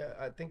 Yeah,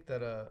 I think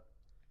that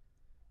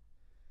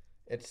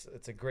it's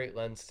a great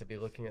lens to be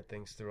looking at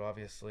things through,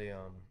 obviously.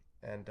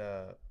 And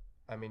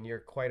I mean, you're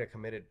quite a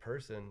committed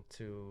person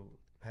to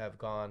have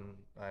gone.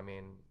 I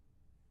mean,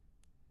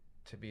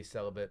 to be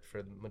celibate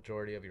for the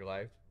majority of your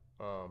life.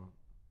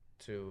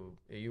 To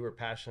you were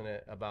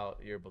passionate about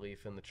your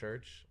belief in the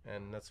church,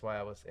 and that's why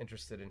I was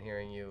interested in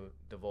hearing you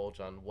divulge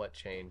on what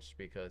changed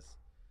because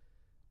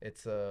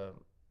it's a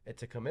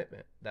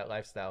commitment. That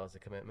lifestyle is a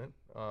commitment.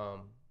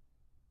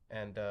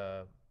 And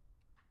I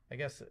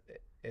guess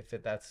if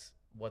that's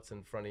what's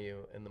in front of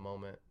you in the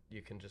moment,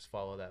 you can just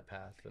follow that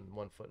path and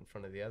one foot in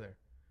front of the other.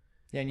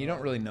 Yeah, and you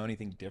don't really know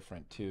anything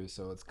different too.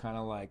 So it's kind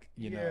of like,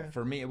 you know,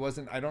 for me,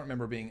 I don't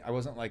remember I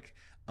wasn't like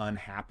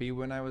unhappy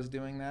when I was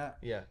doing that.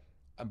 Yeah.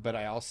 But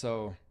I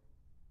also,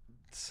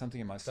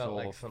 something in my soul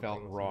like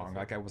felt wrong.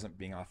 Like I wasn't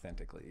being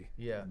authentically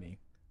me.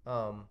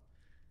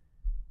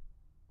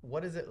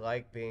 What is it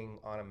like being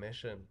on a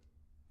mission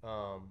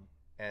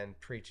and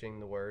preaching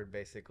the word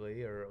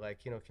basically? Or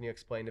like, you know, can you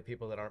explain to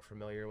people that aren't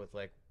familiar with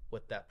like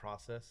with that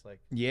process? Like,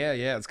 yeah,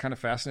 it's kind of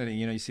fascinating.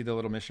 You know, you see the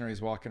little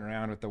missionaries walking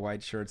around with the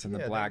white shirts and the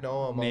black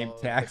name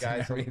tags, the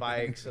guys on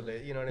bikes, and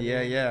you know what I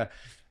mean? Yeah.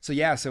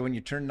 So when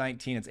you turn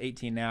 19, it's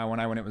 18 now. When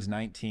I went, it was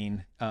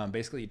 19.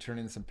 Basically, you turn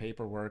in some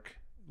paperwork,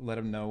 let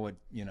them know what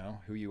you know,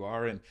 who you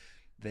are, and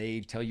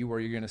they tell you where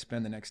you're going to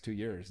spend the next 2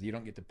 years. You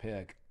don't get to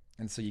pick,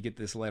 and so you get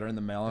this letter in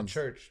the mail.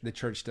 The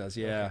church does,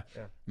 yeah.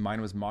 Okay, yeah.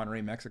 Mine was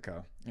Monterrey,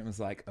 Mexico. It was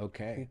like,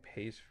 okay, who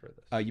pays for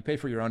this? You pay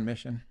for your own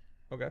mission.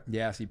 Okay.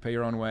 Yeah, so you pay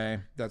your own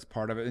way. That's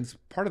part of it. It's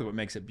part of what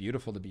makes it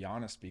beautiful, to be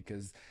honest,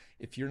 because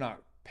if you're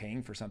not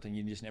paying for something,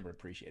 you just never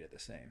appreciate it the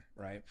same,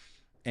 right?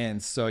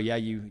 And so, yeah,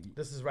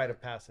 this is rite of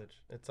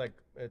passage. It's like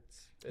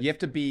it's you have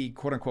to be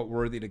quote unquote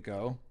worthy to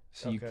go.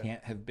 So you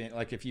can't have been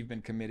like if you've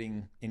been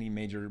committing any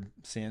major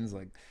sins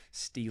like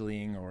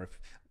stealing or if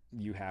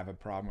you have a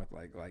problem with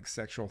like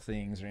sexual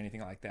things or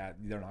anything like that,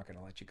 they're not going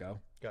to let you go.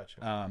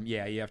 Gotcha.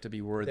 Yeah, you have to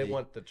be worthy. They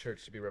want the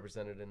church to be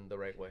represented in the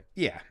right way.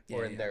 Yeah.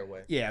 Or in their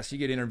way. Yeah, so you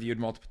get interviewed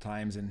multiple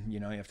times, and you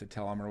know you have to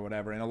tell them or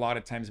whatever. And a lot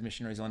of times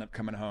missionaries will end up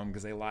coming home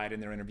because they lied in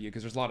their interview,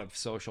 because there's a lot of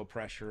social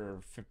pressure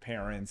for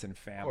parents and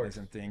families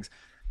and things.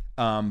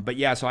 But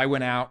yeah, so I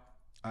went out.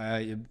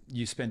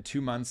 You spend 2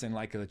 months in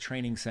like a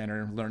training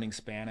center learning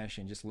Spanish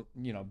and just,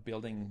 you know,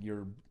 building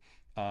your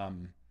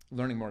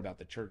learning more about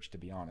the church, to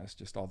be honest,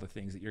 just all the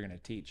things that you're going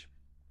to teach.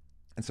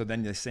 And so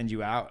then they send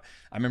you out.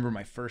 I remember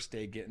my first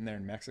day getting there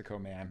in Mexico,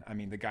 man. I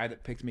mean, the guy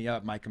that picked me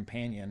up, my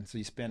companion, so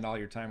you spend all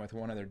your time with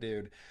one other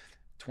dude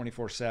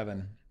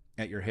 24/7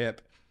 at your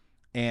hip.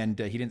 And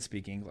he didn't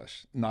speak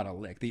English, not a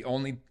lick. The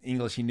only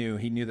English he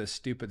knew the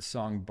stupid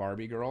song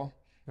Barbie Girl.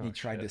 He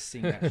tried to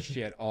sing that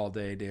shit all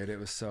day, dude. It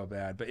was so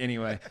bad. But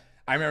anyway,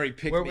 I remember he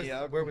picked me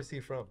up. Where was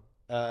he from?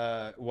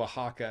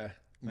 Oaxaca,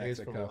 Mexico. He was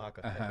from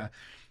Oaxaca. Uh-huh.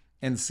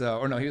 And so,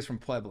 or no, he was from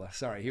Puebla.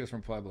 Sorry, he was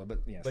from Puebla. But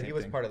yeah, but he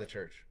was part of the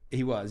church.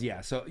 He was, yeah.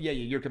 So yeah,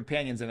 your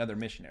companion's another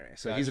missionary.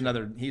 So he's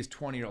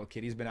 20-year-old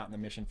kid. He's been out in the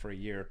mission for a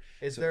year.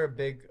 Is there a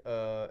big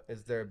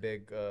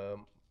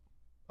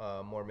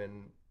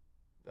Mormon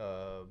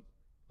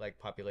like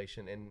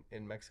population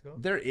in Mexico?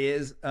 There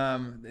is.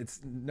 It's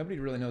nobody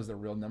really knows the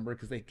real number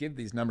because they give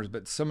these numbers,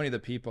 but so many of the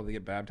people that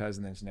get baptized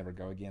and then just never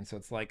go again. So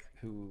it's like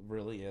who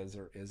really is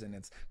or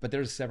isn't. But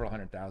there's several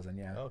 100,000.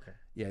 Yeah. Okay.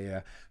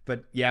 Yeah.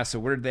 But yeah, so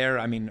we're there.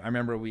 I mean, I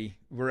remember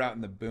we're out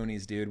in the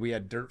boonies, dude. We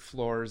had dirt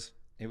floors.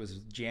 It was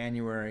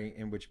January,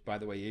 in which, by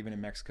the way, even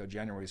in Mexico,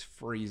 January is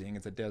freezing.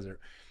 It's a desert.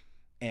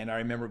 And I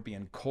remember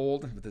being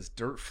cold with this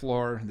dirt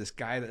floor, this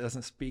guy that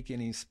doesn't speak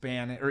any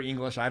Spanish or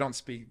English. I don't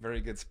speak very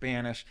good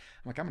Spanish.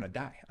 I'm like, I'm going to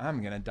die.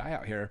 I'm going to die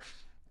out here.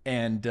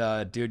 And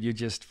dude, you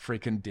just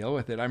freaking deal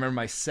with it. I remember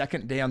my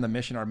second day on the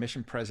mission, our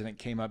mission president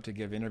came up to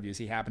give interviews.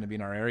 He happened to be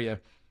in our area,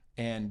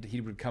 and he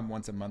would come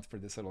once a month for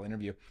this little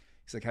interview.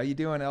 He's like, how you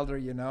doing, elder?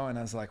 You know? And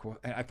I was like, well,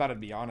 I thought I'd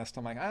be honest.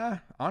 I'm like,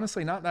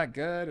 honestly, not that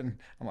good. And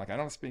I'm like, I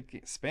don't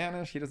speak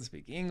Spanish. He doesn't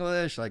speak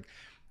English. Like,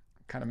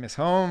 kind of miss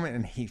home.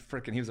 And he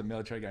was a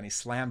military guy, and he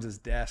slams his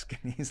desk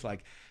and he's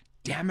like,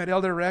 damn it,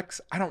 Elder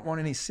Rex, I don't want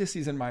any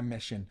sissies in my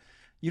mission.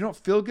 You don't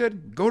feel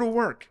good? Go to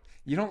work.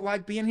 You don't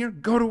like being here?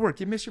 Go to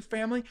work. You miss your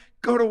family?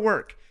 Go to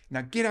work.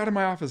 Now get out of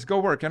my office, go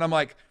work. And I'm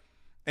like,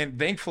 and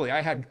thankfully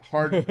I had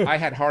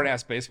hard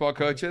ass baseball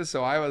coaches.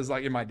 So I was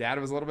like, and my dad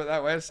was a little bit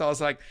that way. So I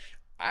was like,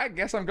 I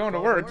guess I'm going to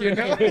work, you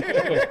know,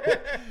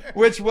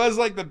 which was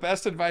like the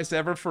best advice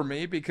ever for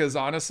me, because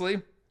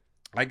honestly,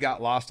 I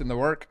got lost in the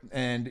work.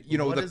 And you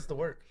know, what is the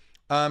work?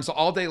 So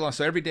all day long.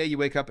 So every day you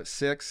wake up at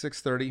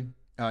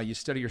 6:30. You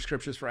study your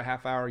scriptures for a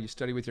half hour. You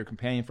study with your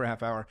companion for a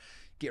half hour.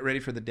 Get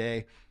ready for the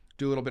day.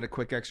 Do a little bit of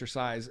quick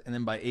exercise, and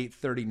then by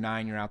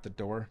 8:39 you're out the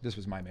door. This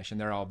was my mission.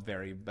 They're all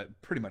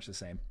but pretty much the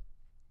same.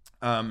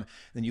 Then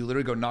you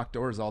literally go knock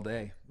doors all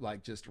day,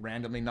 like just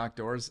randomly knock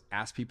doors,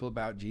 ask people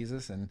about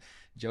Jesus and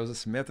Joseph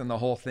Smith and the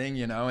whole thing,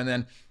 you know. And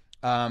then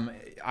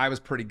I was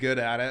pretty good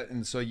at it,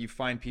 and so you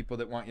find people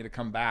that want you to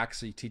come back,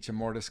 so you teach them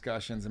more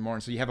discussions and more.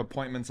 And so you have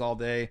appointments all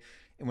day.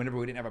 And whenever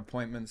we didn't have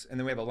appointments, and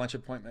then we have a lunch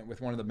appointment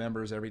with one of the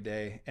members every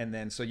day. And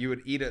then so you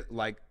would eat at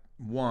like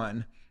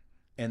 1,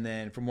 and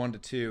then from 1 to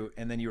 2,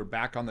 and then you were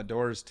back on the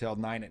doors till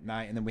 9 at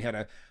night. And then we had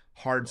a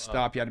hard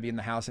stop. You had to be in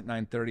the house at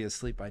 9:30,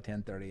 asleep by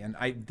 10:30. And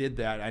I did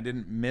that. I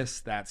didn't miss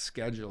that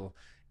schedule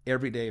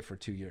every day for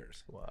 2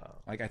 years. Wow.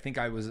 Like I think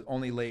I was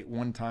only late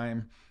one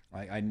time.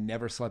 Like I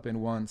never slept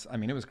in once. I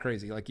mean, it was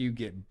crazy. Like you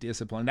get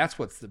disciplined. That's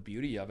what's the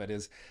beauty of it,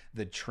 is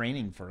the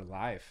training for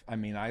life. I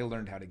mean, I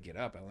learned how to get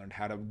up. I learned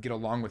how to get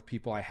along with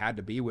people I had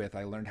to be with.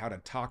 I learned how to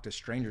talk to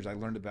strangers. I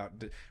learned about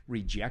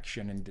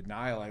rejection and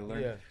denial. I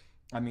learned,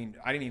 I mean,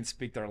 I didn't even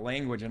speak their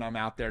language, and I'm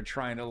out there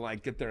trying to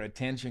like get their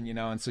attention, you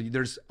know? And so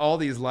there's all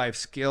these life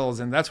skills.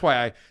 And that's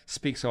why I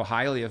speak so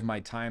highly of my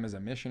time as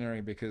a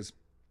missionary, because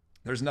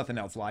there's nothing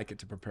else like it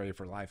to prepare you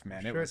for life,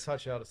 man. It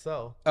taught you how to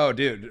sell. Oh,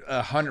 dude,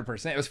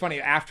 100%. It was funny.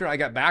 After I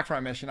got back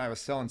from my mission, I was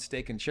selling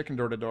steak and chicken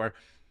door to door.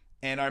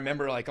 And I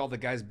remember like all the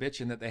guys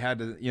bitching that they had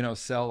to, you know,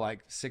 sell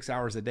like 6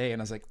 hours a day.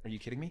 And I was like, are you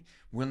kidding me?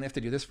 We only have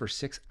to do this for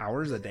 6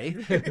 hours a day?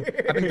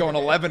 I've been going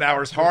 11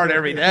 hours hard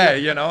every day,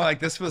 you know, like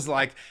this was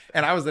like,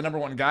 and I was the number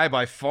one guy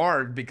by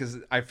far, because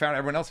I found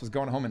everyone else was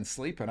going home and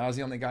sleeping. I was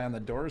the only guy on the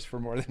doors for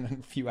more than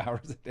a few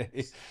hours a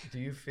day. Do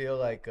you feel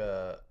like,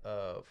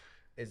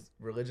 is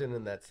religion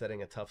in that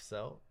setting a tough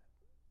sell?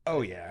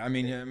 Oh yeah, I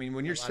mean,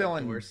 when you're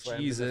selling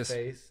Jesus,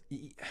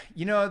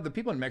 you know, the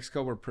people in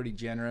Mexico were pretty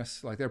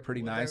generous. Like they're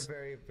pretty nice.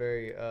 They're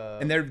very,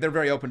 and they're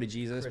very open to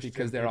Jesus, Christian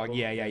because they're all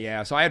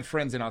yeah. So I had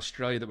friends in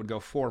Australia that would go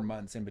 4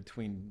 months in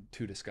between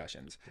 2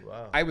 discussions.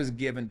 Wow. I was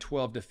given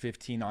 12 to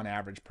 15 on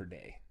average per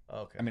day.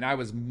 Okay. I mean, I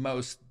was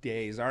most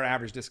days. Our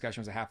average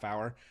discussion was a half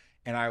hour,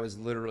 and I was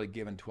literally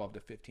given 12 to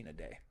 15 a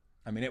day.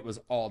 I mean, it was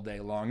all day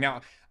long.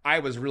 Now, I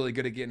was really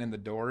good at getting in the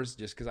doors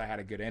just because I had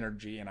a good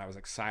energy and I was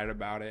excited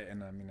about it.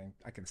 And I mean,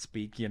 I can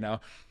speak, you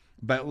know,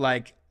 but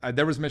like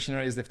there was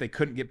missionaries, if they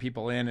couldn't get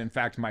people in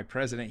fact, my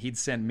president, he'd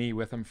send me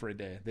with them for a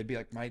day. They'd be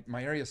like,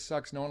 my area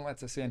sucks. No one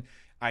lets us in.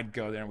 I'd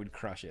go there and we'd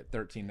crush it.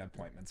 13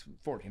 appointments,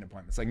 14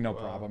 appointments, like no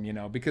problem, you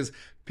know, because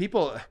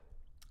people,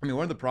 I mean,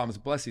 one of the problems,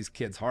 bless these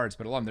kids' hearts,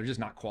 but a lot of them, they're just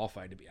not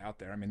qualified to be out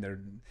there. I mean, they're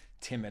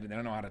timid and they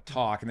don't know how to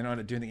talk and they don't know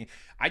how to do anything.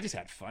 I just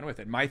had fun with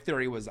it. My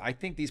theory was, I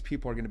think these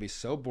people are going to be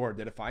so bored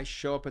that if I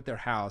show up at their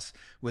house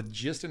with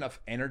just enough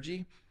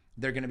energy,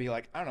 they're going to be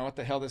like, I don't know what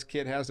the hell this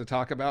kid has to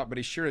talk about, but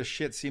he sure as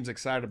shit seems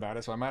excited about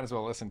it. So I might as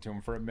well listen to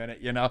him for a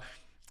minute, you know?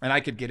 And I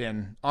could get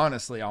in,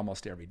 honestly,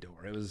 almost every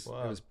door. It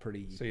was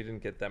pretty. So you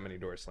didn't get that many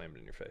doors slammed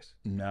in your face?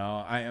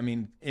 No, I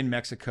mean, in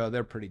Mexico,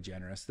 they're pretty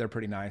generous. They're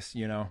pretty nice,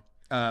 you know?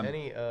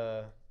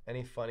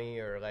 Any funny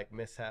or like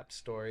mishap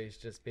stories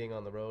just being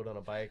on the road on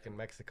a bike in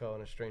Mexico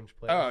in a strange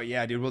place? Oh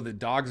yeah, dude. Well, the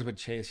dogs would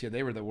chase you.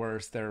 They were the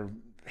worst. They're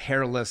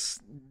hairless,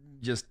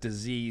 just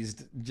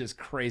diseased, just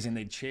crazy, and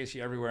they'd chase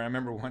you everywhere. I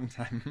remember one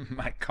time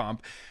my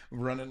comp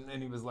running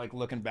and he was like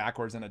looking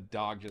backwards and a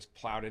dog just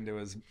plowed into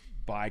his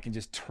bike and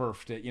just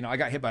turfed it. You know, I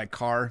got hit by a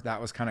car. That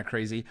was kind of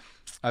crazy.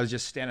 I was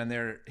just standing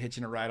there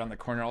hitching a ride on the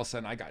corner. All of a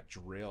sudden I got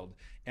drilled.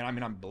 And I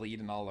mean, I'm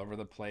bleeding all over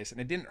the place. And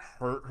it didn't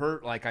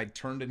hurt. Like I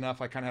turned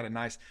enough. I kind of had a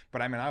nice,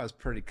 but I mean, I was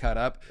pretty cut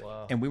up.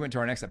 Wow. And we went to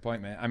our next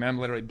appointment. I mean, I'm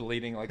literally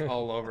bleeding like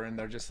all over. And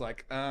they're just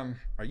like, are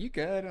you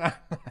good? And I'm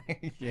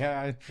like,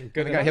 yeah, I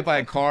got hit by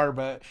a car,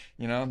 but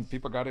you know,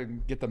 people got to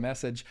get the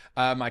message.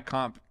 My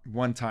comp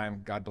one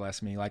time, God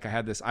bless me. Like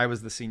I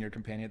was the senior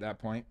companion at that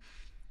point.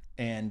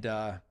 And,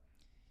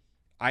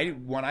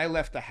 when I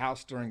left the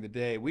house during the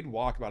day, we'd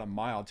walk about a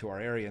mile to our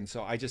area. And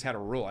so I just had a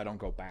rule. I don't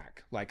go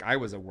back. Like I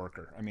was a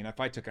worker. I mean, if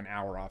I took an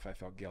hour off, I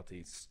felt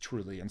guilty,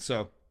 truly. And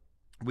so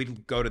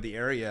we'd go to the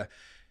area.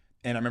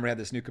 And I remember I had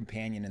this new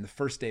companion, and the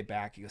first day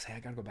back, he goes, hey,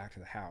 I got to go back to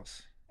the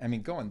house. I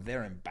mean, going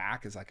there and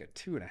back is like a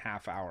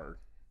 2.5 hour,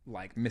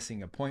 like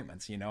missing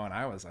appointments, you know? And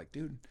I was like,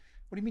 dude,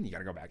 what do you mean you got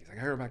to go back? He's like,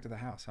 I got to go back to the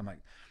house. I'm like,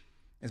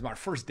 it's my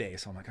first day.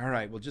 So I'm like, all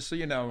right, well, just so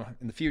you know,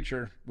 in the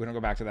future, we don't go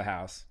back to the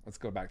house. Let's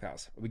go back to the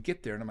house. We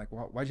get there and I'm like,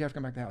 well, why'd you have to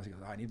come back to the house? He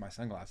goes, oh, I need my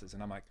sunglasses.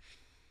 And I'm like,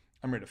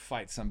 I'm ready to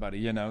fight somebody.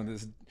 You know,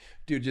 this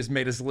dude just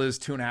made us lose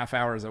 2.5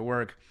 hours of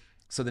work.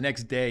 So the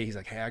next day he's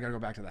like, hey, I got to go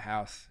back to the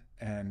house.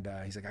 And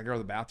he's like, I go to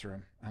the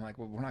bathroom. I'm like,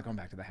 well, we're not going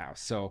back to the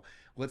house. So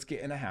let's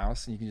get in a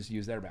house and you can just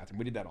use their bathroom.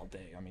 We did that all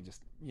day. I mean,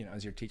 just, you know,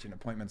 as you're teaching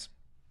appointments.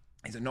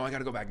 He said, no, I got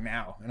to go back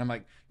now. And I'm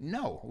like,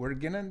 no, we're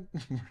gonna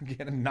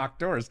knock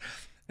doors.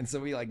 And so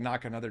we like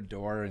knock another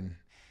door and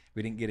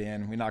we didn't get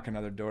in. We knock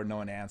another door, no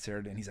one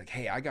answered. And he's like,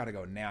 hey, I got to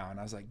go now. And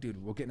I was like,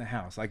 dude, we'll get in a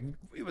house. Like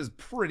it was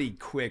pretty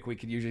quick. We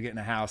could usually get in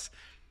a house.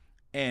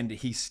 And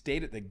he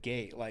stayed at the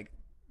gate, like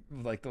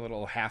the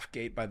little half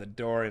gate by the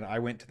door. And I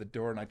went to the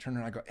door and I turned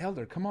around and I go,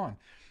 Elder, come on.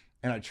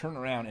 And I turn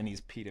around and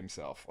he's peed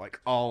himself like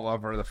all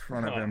over the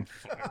front of him.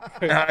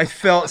 And I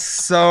felt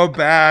so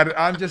bad.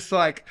 I'm just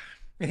like,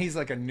 and he's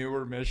like a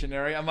newer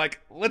missionary. I'm like,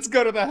 let's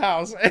go to the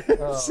house.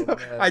 So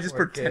man, I just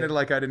pretended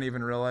like I didn't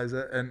even realize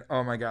it. And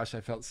oh my gosh,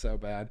 I felt so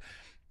bad.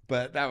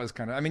 But that was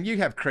kind of, I mean, you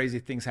have crazy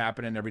things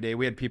happening every day.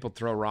 We had people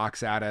throw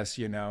rocks at us,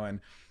 you know,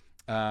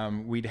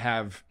 and we'd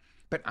have,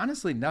 but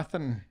honestly,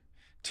 nothing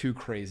too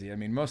crazy. I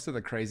mean, most of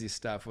the crazy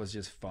stuff was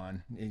just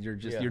fun. You're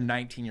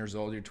 19 years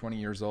old, you're 20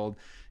 years old,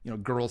 you know,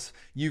 girls,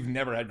 you've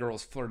never had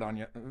girls flirt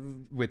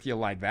with you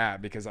like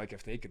that, because like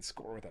if they could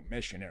score with a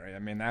missionary, I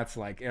mean, that's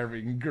like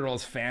every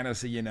girl's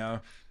fantasy, you know.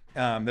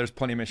 There's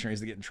plenty of missionaries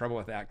that get in trouble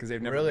with that because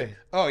they've never. Really?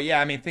 Oh yeah,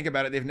 I mean, think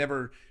about it. They've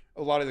never.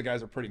 A lot of the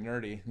guys are pretty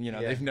nerdy, you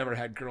know. Yeah. They've never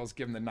had girls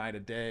give them the night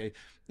of day.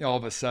 You know, all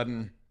of a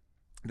sudden,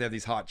 they have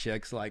these hot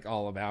chicks like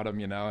all about them,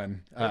 you know.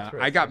 And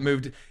I got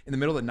moved in the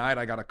middle of the night.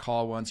 I got a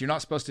call once. You're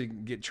not supposed to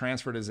get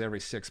transferred as every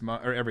 6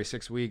 months or every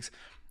 6 weeks.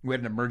 We had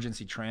an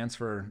emergency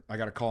transfer. I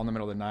got a call in the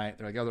middle of the night.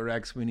 They're like, "Elder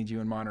X, we need you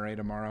in Monterey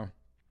tomorrow."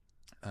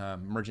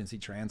 Emergency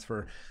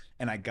transfer.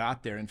 And I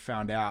got there and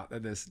found out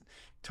that this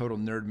total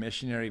nerd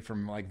missionary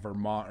from like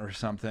Vermont or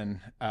something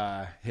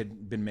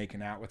had been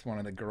making out with one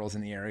of the girls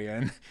in the area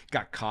and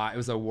got caught. It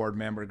was a ward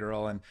member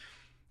girl, and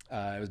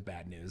it was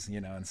bad news,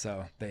 you know. And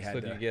so they had. So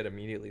did you get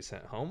immediately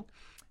sent home?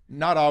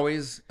 Not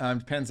always.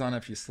 Depends on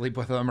if you sleep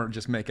with them or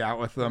just make out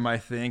with them, I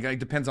think. It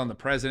depends on the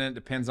president,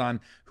 depends on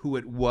who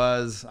it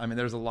was. I mean,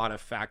 there's a lot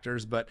of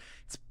factors, but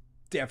it's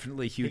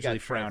definitely hugely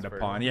frowned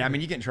upon. Yeah, I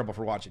mean, you get in trouble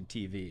for watching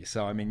TV.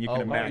 So, I mean, you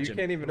can imagine. You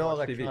can't even no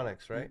watch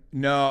electronics, TV. Right?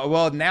 No.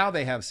 Well, now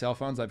they have cell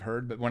phones, I've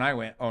heard. But when I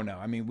went, oh, no.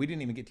 I mean, we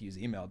didn't even get to use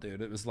email,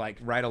 dude. It was like,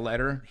 write a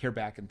letter, hear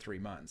back in 3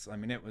 months. I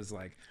mean, it was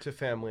like. To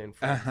family and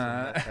friends.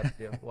 And that type of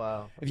deal.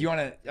 Wow. If you want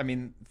to, I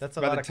mean, that's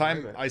by the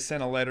time I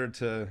sent a letter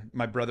to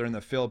my brother in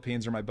the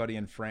Philippines or my buddy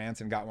in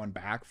France and got one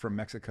back from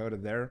Mexico to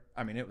there,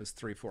 I mean, it was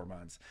 3-4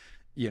 months,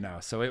 you know.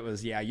 So it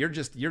was, yeah, you're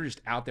just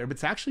out there. But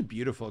it's actually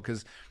beautiful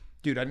because,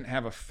 dude, I didn't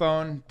have a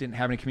phone, didn't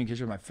have any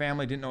communication with my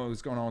family, didn't know what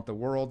was going on with the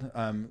world.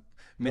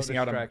 Missing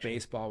out on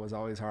baseball was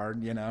always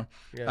hard, you know.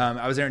 Yeah.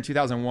 I was there in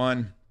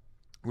 2001.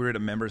 We were at a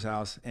member's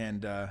house,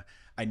 and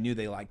I knew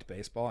they liked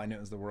baseball. I knew it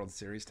was the World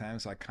Series time,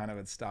 so I kind of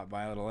had stopped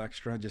by a little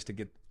extra just to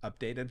get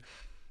updated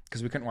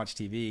because we couldn't watch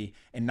TV.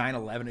 And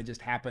 9/11 had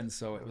just happened,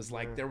 so it was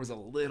like there was a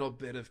little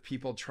bit of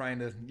people trying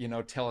to, you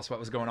know, tell us what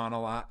was going on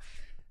a lot.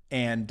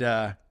 And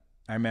I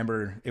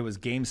remember it was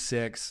Game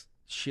 6.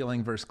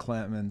 Schilling versus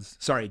Clemens.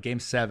 Sorry, game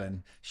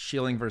 7,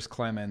 Schilling versus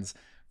Clemens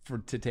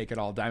to take it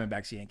all.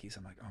 Diamondbacks, Yankees.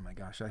 I'm like, oh my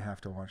gosh, I have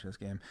to watch this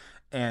game.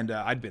 And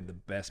I'd been the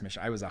best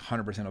mission. I was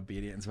 100%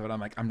 obedient. And so I'm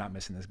like, I'm not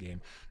missing this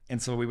game.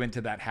 And so we went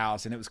to that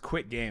house, and it was a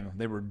quick game.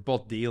 They were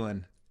both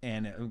dealing,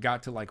 and it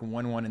got to like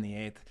 1-1 in the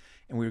 8th,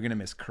 and we were going to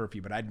miss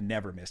curfew, but I'd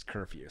never missed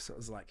curfew. So it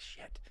was like,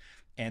 shit.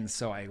 And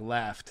so I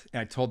left, and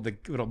I told the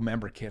little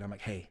member kid, I'm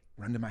like, hey,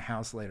 run to my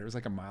house later. It was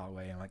like a mile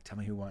away. I'm like, tell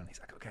me who won. He's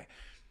like, okay.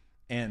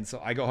 And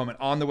so I go home, and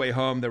on the way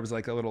home, there was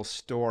like a little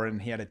store,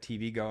 and he had a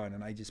TV going,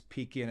 and I just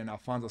peek in, and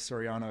Alfonso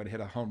Soriano had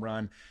hit a home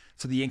run.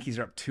 So the Yankees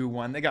are up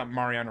 2-1. They got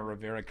Mariano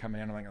Rivera coming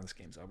in. I'm like, oh, this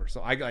game's over.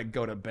 So I like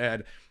go to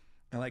bed,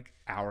 and like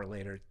hour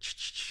later,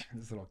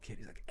 this little kid,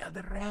 he's like, El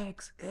de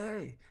Rex,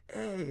 hey,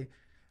 hey.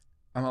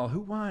 I'm all,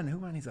 who won? Who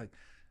won? He's like,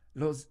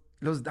 Los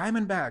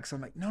Diamondbacks. I'm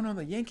like, no,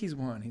 the Yankees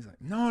won. He's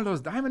like, no, Los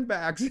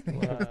Diamondbacks.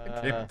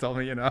 He told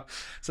me,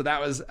 So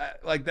that was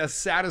like the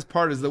saddest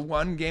part is the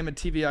one game of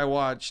TV I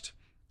watched.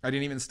 I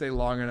didn't even stay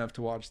long enough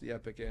to watch the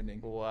epic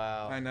ending.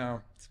 Wow. I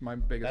know. It's my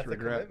biggest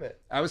regret. A commitment.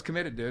 I was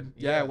committed, dude.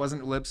 Yeah, it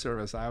wasn't lip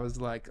service. I was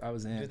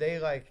in.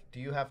 Do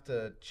you have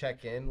to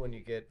check in when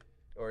you get,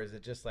 or is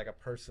it just like a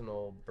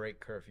personal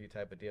break curfew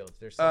type of deal? Is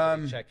there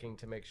somebody checking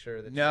to make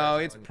sure that? No,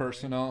 it's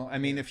personal. I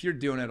mean, if you're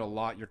doing it a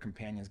lot, your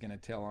companion's going to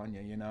tell on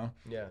you,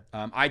 Yeah.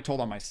 I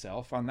told on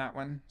myself on that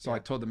one. So I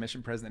told the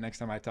mission president next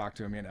time I talked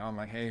to him, I'm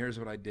like, hey, here's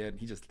what I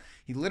did.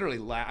 He literally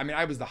laughed. I mean,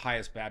 I was the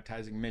highest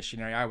baptizing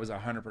missionary. I was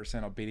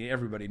 100% obedient.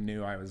 Everybody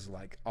knew I was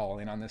like all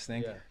in on this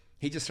thing. Yeah.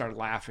 He just started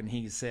laughing. I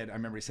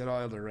remember he said, oh,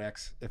 Elder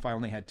Rex, if I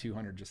only had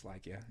 200 just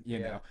like you, you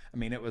know? I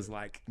mean, it was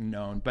like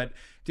known. But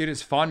dude,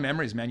 it's fond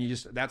memories, man.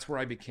 That's where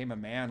I became a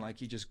man.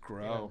 Like you just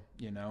grow,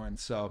 And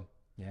so,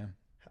 yeah.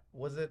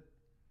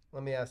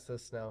 Let me ask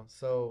this now.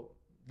 So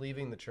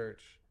leaving the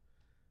church,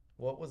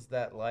 what was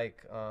that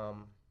like? I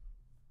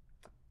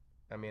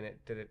mean,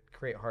 did it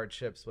create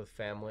hardships with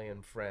family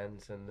and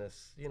friends and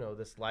this,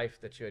 this life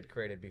that you had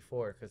created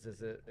before? Because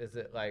is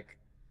it like,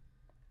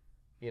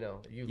 you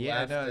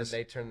left and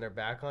they turned their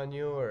back on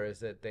you, or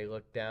is it they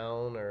look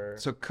down? Or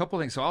so a couple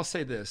things. So I'll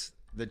say this: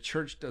 the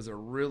church does a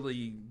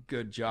really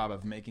good job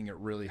of making it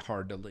really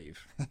hard to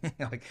leave,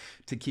 like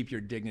to keep your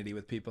dignity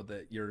with people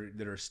that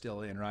are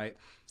still in. Right.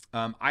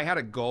 I had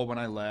a goal when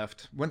I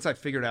left. Once I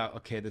figured out,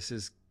 okay,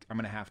 I'm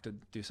going to have to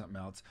do something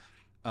else.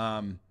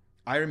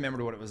 I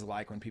remembered what it was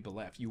like when people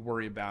left. You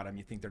worry about them.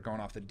 You think they're going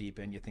off the deep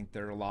end. You think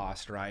they're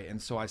lost, right?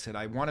 And so I said,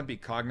 I want to be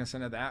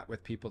cognizant of that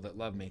with people that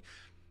love me.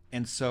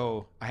 And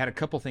so I had a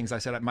couple things. I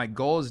said, my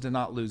goal is to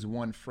not lose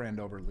one friend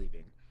over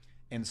leaving.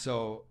 And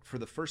so for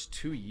the first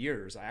 2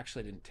 years, I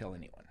actually didn't tell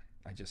anyone.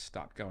 I just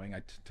stopped going.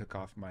 I took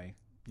off my,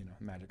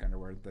 magic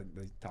underwear that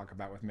they talk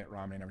about with Mitt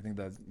Romney and everything.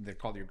 They're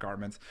called your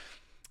garments.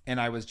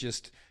 And I was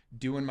just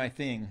doing my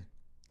thing.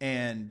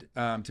 And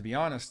to be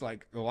honest,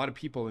 like a lot of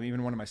people, and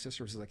even one of my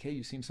sisters was like, hey,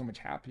 you seem so much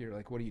happier.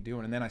 Like, what are you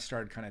doing? And then I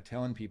started kind of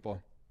telling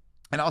people.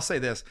 And I'll say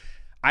this,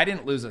 I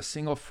didn't lose a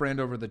single friend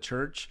over the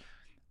church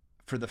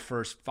for the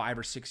first 5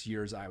 or 6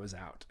 years I was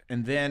out.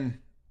 And then,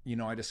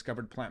 I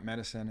discovered plant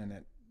medicine, and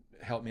it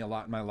helped me a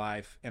lot in my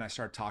life. And I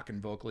started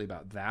talking vocally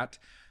about that.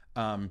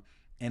 And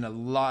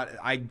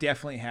I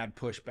definitely had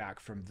pushback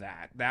from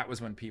that. That was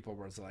when people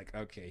was like,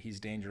 okay, he's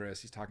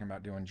dangerous. He's talking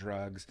about doing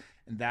drugs.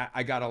 And that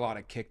I got a lot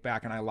of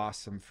kickback, and I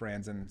lost some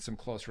friends and some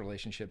close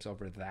relationships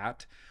over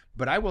that.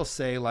 But I will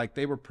say, like,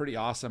 they were pretty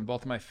awesome.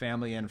 Both my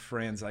family and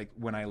friends, like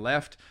when I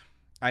left,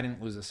 I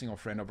didn't lose a single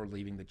friend over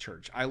leaving the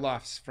church. I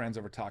lost friends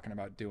over talking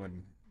about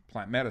doing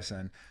plant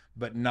medicine,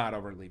 but not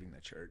over leaving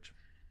the church.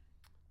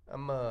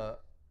 Plant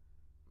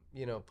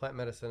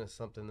medicine is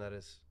something that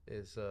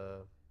is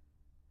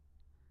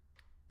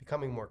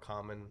becoming more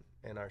common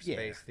in our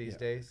space these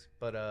days,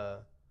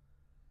 but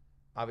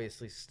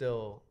obviously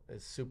still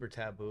is super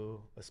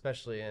taboo,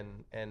 especially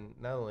in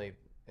not only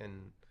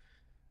in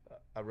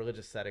a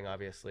religious setting.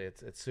 Obviously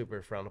it's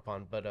super frowned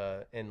upon,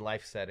 but in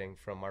life setting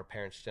from our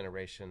parents'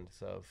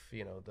 generations of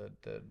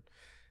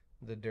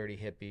the dirty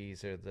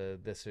hippies or the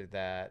this or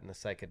that and the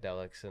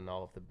psychedelics and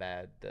all of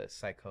the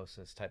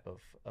psychosis type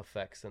of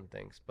effects and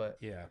things. But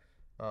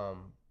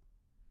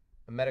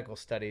the medical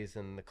studies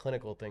and the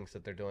clinical things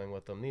that they're doing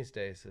with them these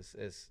days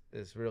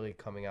is really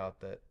coming out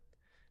that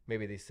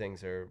maybe these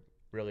things are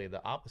really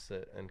the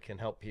opposite and can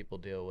help people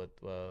deal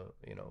with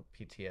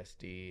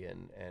PTSD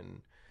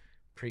and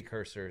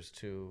precursors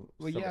to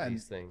some of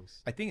these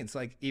things. I think it's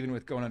like even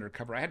with going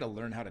undercover, I had to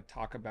learn how to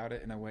talk about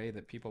it in a way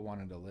that people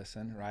wanted to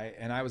listen, right?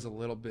 And I was a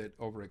little bit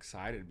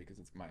overexcited because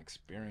it's my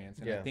experience.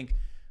 And I think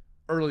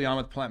early on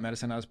with plant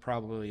medicine, I was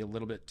probably a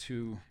little bit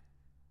too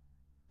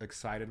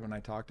excited when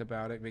I talked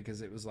about it,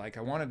 because it was like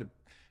I wanted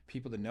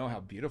people to know how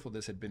beautiful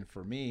this had been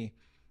for me.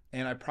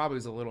 And I probably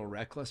was a little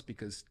reckless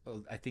because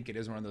I think it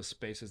is one of those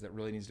spaces that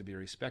really needs to be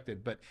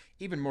respected. But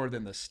even more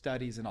than the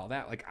studies and all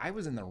that, like I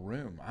was in the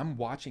room. I'm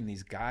watching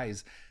these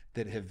guys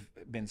that have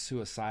been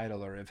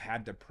suicidal or have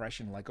had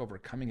depression, like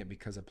overcoming it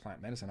because of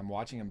plant medicine. I'm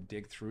watching them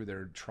dig through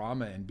their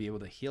trauma and be able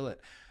to heal it.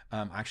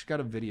 I actually got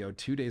a video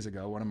 2 days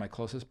ago. One of my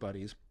closest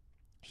buddies,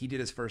 he did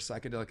his first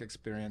psychedelic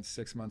experience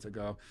 6 months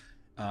ago.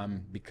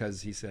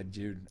 because he said,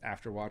 dude,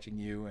 after watching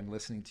you and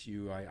listening to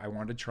you, I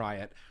wanted to try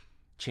it.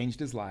 Changed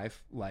his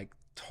life, like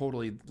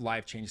totally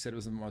life changed. Said it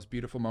was the most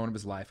beautiful moment of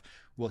his life.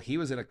 Well, he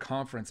was at a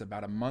conference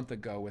about a month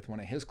ago with one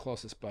of his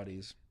closest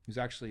buddies, who's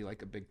actually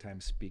like a big time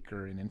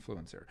speaker and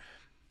influencer.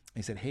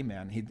 He said, hey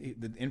man,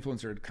 the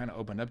influencer had kind of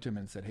opened up to him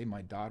and said, hey,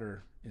 my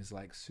daughter is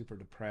like super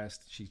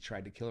depressed. She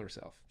tried to kill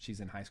herself. She's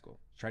in high school.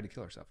 She tried to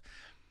kill herself.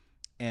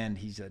 And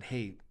he said,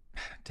 hey,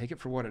 take it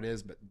for what it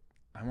is, but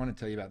I want to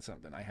tell you about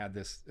something. I had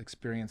this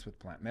experience with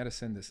plant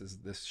medicine. This is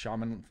this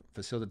shaman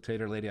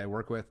facilitator lady I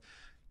work with.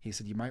 He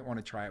said, you might want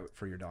to try it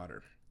for your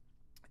daughter.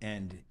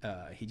 And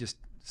he just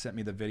sent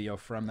me the video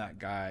from that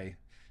guy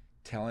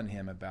telling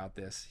him about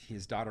this.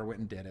 His daughter went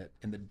and did it.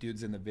 And the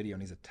dude's in the video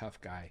and he's a tough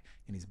guy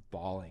and he's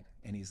bawling.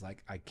 And he's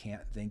like, I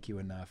can't thank you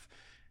enough.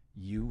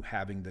 You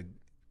having the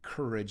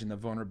courage and the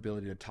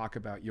vulnerability to talk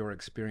about your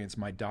experience.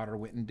 My daughter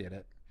went and did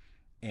it.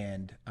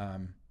 And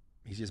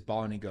he's just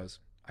bawling. He goes,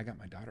 I got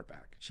my daughter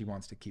back. She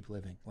wants to keep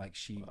living. Like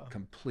she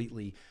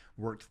completely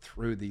worked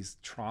through these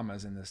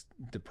traumas and this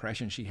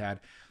depression she had.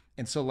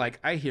 And so like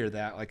I hear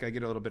that, like I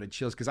get a little bit of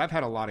chills because I've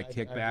had a lot of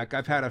kickback.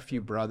 I've had a few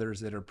brothers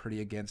that are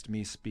pretty against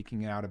me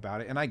speaking out about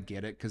it. And I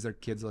get it because their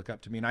kids look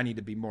up to me and I need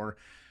to be more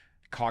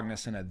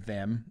cognizant of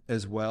them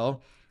as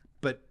well.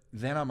 But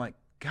then I'm like,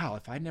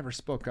 God, if I never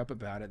spoke up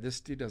about it,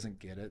 this dude doesn't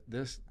get it.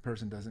 This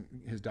person doesn't,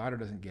 his daughter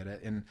doesn't get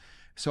it. And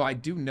so I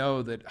do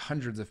know that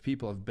hundreds of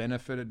people have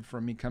benefited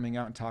from me coming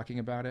out and talking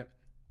about it.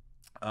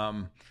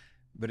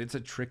 But it's a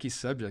tricky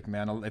subject,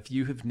 man. If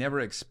you have never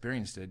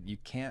experienced it, you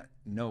can't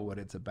know what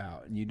it's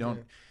about. And you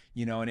don't,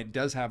 you know, and it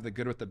does have the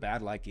good with the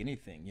bad, like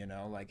anything, you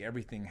know, like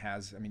everything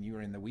has, I mean, you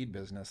were in the weed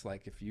business.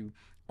 Like if you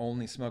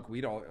only smoke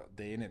weed all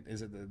day and it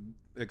is at the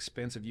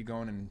expense of you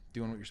going and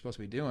doing what you're supposed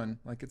to be doing,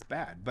 like it's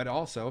bad. But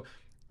also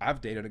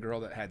I've dated a girl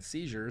that had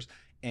seizures,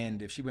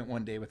 and if she went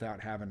one day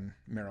without having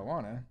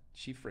marijuana,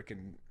 she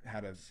freaking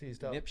had a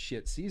nip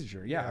shit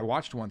seizure. Yeah, I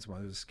watched once. It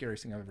was the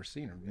scariest thing I've ever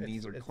seen. Her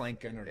knees are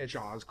clanking, her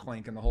jaws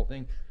clanking, the whole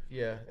thing.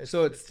 Yeah.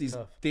 So it's these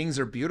tough. Things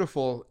are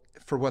beautiful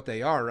for what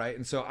they are, right?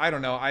 And so I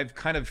don't know. I've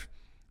kind of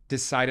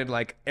decided,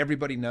 like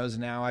everybody knows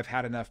now, I've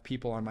had enough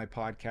people on my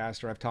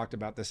podcast, or I've talked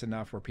about this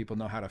enough where people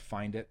know how to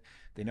find it.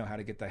 They know how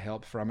to get the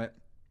help from it.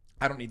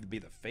 I don't need to be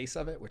the face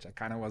of it, which I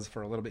kind of was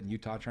for a little bit in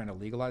Utah trying to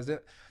legalize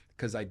it,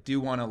 because I do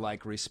want to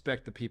like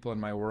respect the people in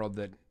my world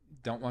that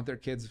don't want their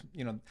kids,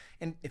 you know.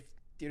 And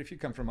if you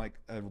come from like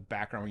a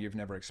background where you've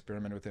never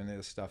experimented with any of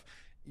this stuff,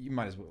 I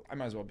might as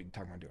well be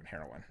talking about doing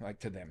heroin. Like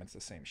to them, it's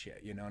the same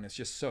shit, you know. And it's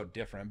just so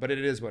different, but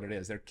it is what it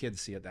is. Their kids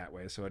see it that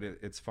way, so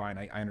it's fine.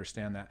 I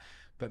understand that.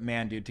 But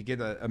man, dude, to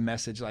get a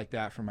message like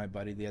that from my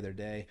buddy the other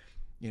day,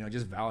 you know,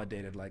 just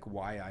validated like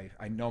why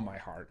I know my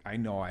heart. I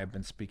know I have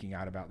been speaking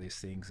out about these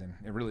things, and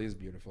it really is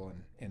beautiful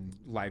and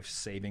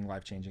life-saving,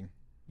 life-changing.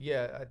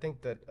 Yeah, I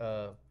think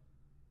that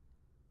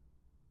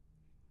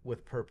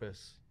with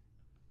purpose,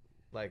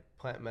 like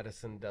plant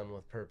medicine done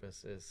with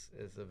purpose is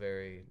a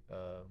very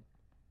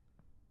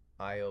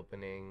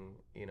eye-opening,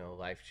 you know,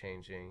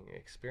 life-changing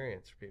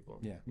experience for people.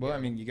 Yeah. Well, I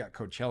mean, you got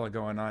Coachella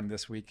going on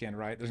this weekend,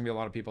 right? There's gonna be a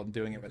lot of people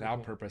doing it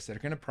without purpose that are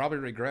gonna probably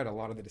regret a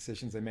lot of the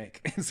decisions they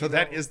make. And so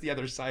that is the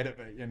other side of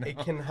it, you know. It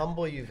can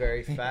humble you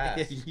very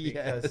fast.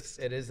 Yes. Because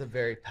it is a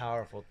very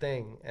powerful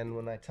thing. And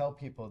when I tell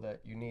people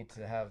that you need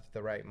to have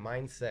the right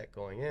mindset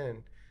going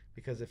in,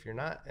 because if you're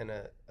not in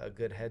a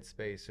good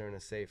headspace or in a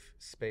safe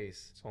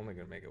space, it's only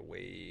going to make it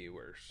way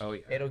worse. Oh,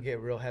 yeah. It'll get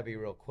real heavy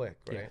real quick,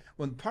 right? Yeah.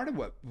 Well, part of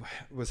what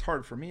was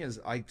hard for me is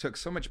I took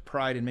so much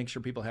pride in making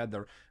sure people had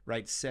the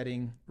right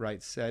setting,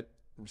 right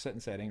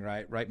setting,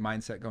 right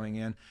mindset going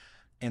in.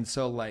 And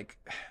so like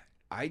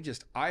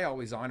I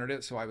always honored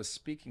it. So I was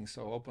speaking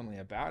so openly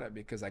about it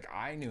because like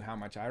I knew how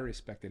much I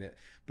respected it.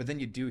 But then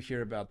you do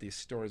hear about these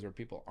stories where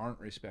people aren't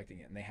respecting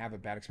it and they have a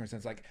bad experience. And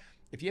it's like,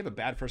 if you have a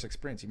bad first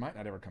experience, you might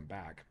not ever come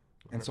back.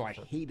 And 100%. So I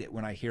hate it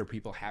when I hear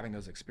people having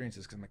those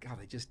experiences because I'm like, God,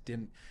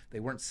 they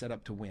weren't set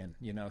up to win.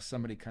 You know,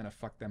 somebody kind of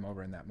fucked them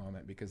over in that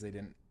moment because they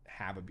didn't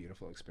have a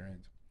beautiful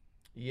experience.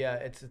 Yeah,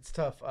 it's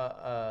tough.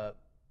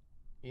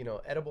 You know,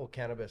 edible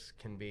cannabis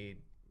can be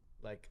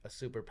like a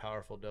super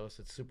powerful dose.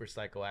 It's super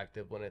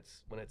psychoactive when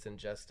it's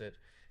ingested.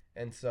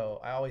 And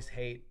so I always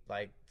hate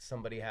like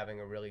somebody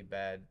having a really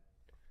bad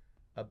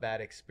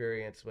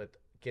experience with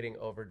getting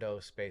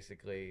overdosed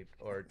basically,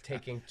 or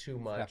taking too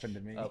much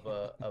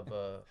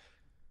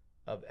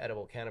of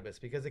edible cannabis,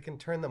 because it can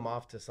turn them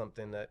off to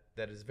something that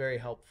is very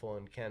helpful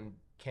and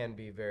can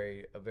be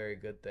a very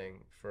good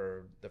thing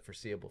for the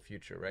foreseeable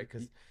future, right?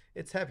 Because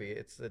it's heavy.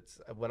 It's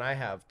when I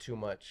have too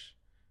much,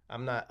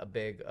 I'm not a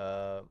big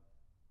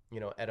you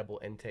know, edible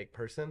intake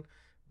person,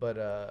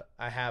 but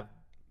I have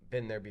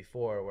been there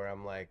before where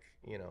I'm like,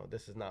 you know,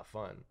 this is not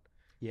fun.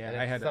 Yeah,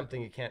 and it's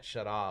something you can't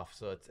shut off,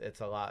 so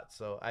it's a lot.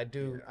 So I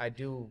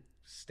do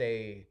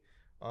stay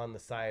on the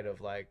side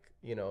of like,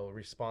 you know,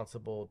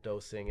 responsible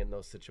dosing in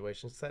those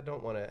situations. So I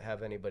don't want to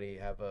have anybody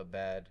have a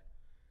bad,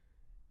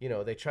 you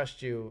know, they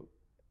trust you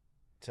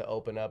to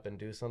open up and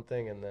do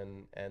something and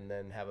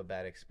then have a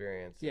bad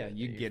experience. Yeah,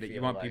 you get it.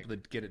 You want people to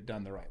get it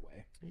done the right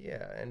way.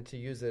 Yeah, and to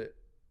use it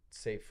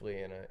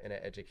safely in an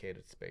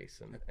educated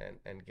space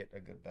and get a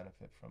good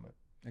benefit from it.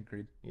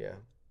 Agreed. Yeah.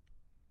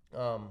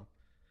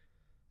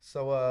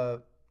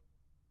 So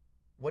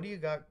what do you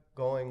got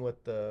going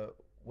with the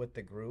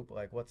group?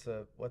 Like what's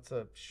a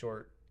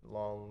short,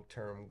 long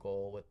term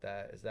goal with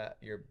that? Is that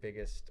your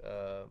biggest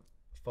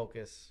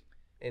focus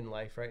in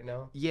life right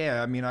now?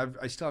 Yeah, I mean,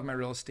 I still have my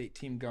real estate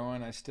team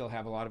going. I still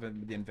have a lot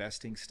of the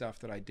investing stuff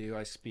that I do.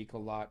 I speak a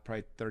lot,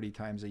 probably 30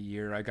 times a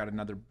year. I got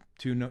another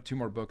two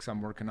more books I'm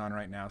working on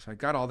right now. So I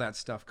got all that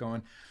stuff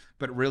going.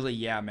 But really,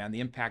 yeah, man, the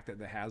impact that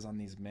has on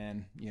these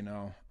men,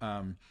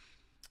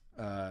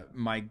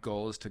 my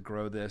goal is to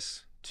grow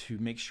this, to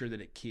make sure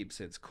that it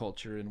keeps its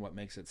culture and what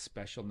makes it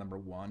special. Number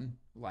one,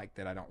 like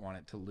that, I don't want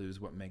it to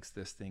lose what makes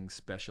this thing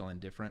special and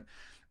different.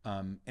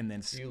 And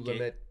then Do you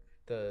limit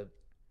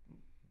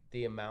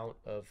the amount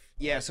of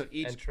so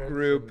each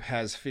group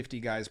has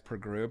 50 guys per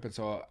group, and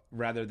so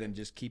rather than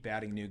just keep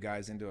adding new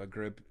guys into a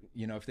group,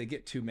 if they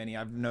get too many,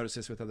 I've noticed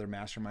this with other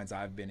masterminds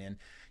I've been in,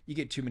 you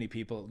get too many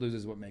people, it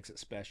loses what makes it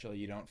special.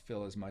 You don't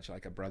feel as much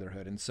like a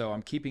brotherhood. And so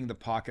I'm keeping the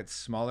pockets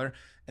smaller,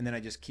 and then I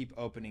just keep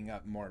opening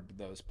up more of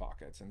those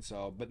pockets. And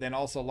so, but then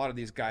also a lot of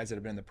these guys that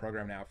have been in the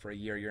program now for a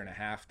year and a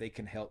half, they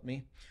can help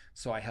me.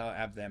 So I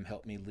have them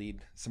help me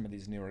lead some of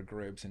these newer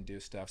groups and do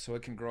stuff, so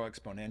it can grow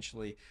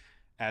exponentially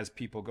as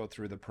people go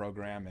through the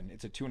program. And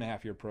it's a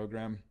 2.5-year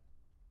program.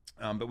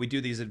 But we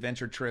do these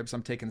adventure trips.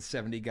 I'm taking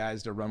 70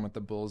 guys to run with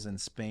the bulls in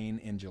Spain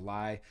in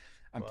July.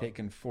 I'm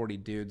taking 40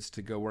 dudes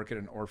to go work at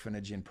an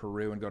orphanage in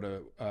Peru and go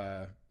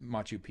to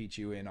Machu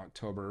Picchu in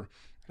October.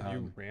 Have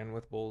you ran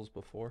with bulls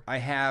before? I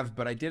have,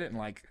 but I did it in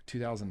like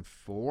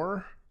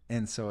 2004.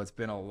 And so it's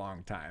been a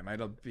long time.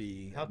 It'll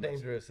be... How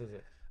dangerous is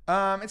it?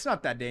 It's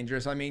not that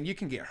dangerous. I mean, you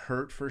can get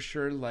hurt for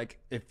sure. Like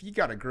if you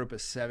got a group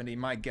of 70,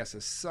 my guess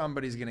is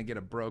somebody's going to get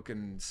a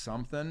broken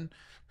something,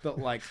 but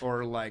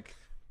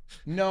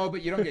no,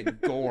 but you don't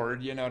get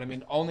gored. You know what I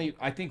mean? Only,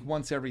 I think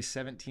once every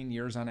 17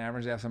 years on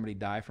average, they have somebody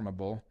die from a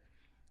bull.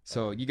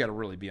 So you got to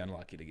really be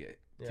unlucky to get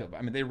killed.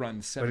 I mean, they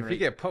run 7 But if you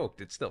get poked,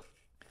 it's still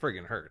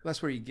friggin' hurt.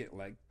 That's where you get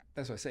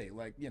that's what I say.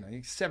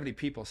 70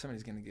 people,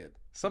 somebody's going to get...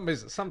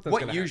 Something's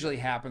what usually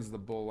happens, the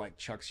bull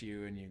chucks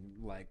you and you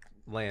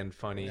land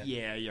funny.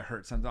 Yeah, you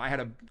hurt something. I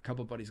had a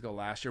couple buddies go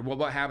last year. Well,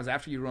 what happens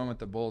after you run with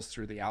the bulls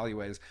through the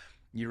alleyways,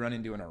 you run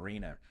into an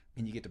arena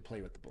and you get to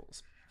play with the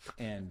bulls.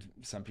 And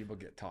some people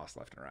get tossed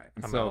left and right.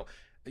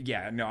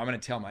 And I'm going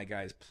to tell my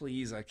guys,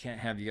 please, I can't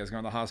have you guys go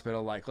to the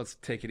hospital. Let's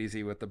take it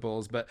easy with the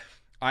bulls. But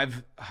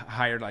I've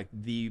hired I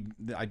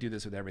do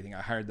this with everything.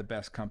 I hired the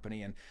best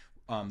company, and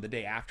the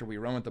day after we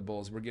run with the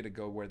bulls, we're going to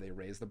go where they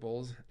raise the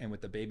bulls. And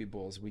with the baby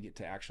bulls, we get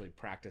to actually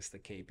practice the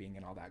caping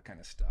and all that kind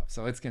of stuff.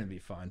 So it's going to be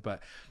fun.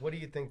 But what do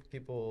you think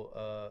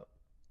people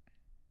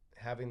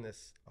having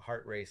this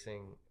heart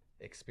racing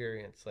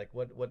experience,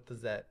 what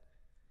does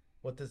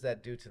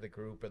that do to the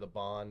group or the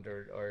bond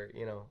or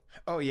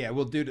Oh yeah,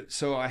 well, dude.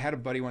 So I had a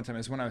buddy one time. It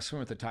was when I was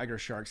swimming with the tiger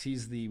sharks.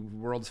 He's the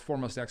world's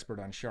foremost expert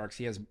on sharks.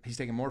 He's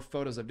taken more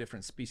photos of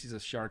different species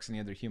of sharks than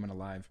any other human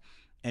alive.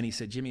 And he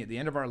said, Jimmy, at the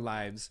end of our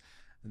lives,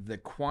 the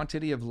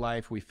quantity of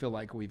life we feel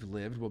like we've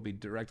lived will be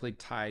directly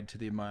tied to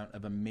the amount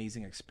of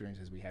amazing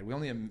experiences we had.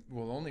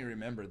 We'll only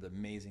remember the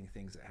amazing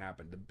things that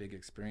happened, the big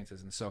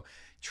experiences. And so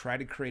try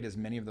to create as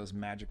many of those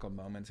magical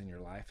moments in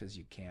your life as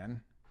you can,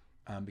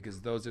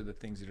 because those are the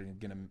things that are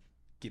going to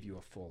give you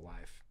a full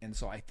life. And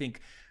so I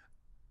think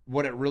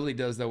what it really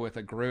does, though, with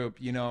a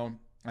group,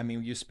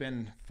 you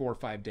spend 4 or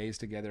 5 days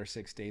together,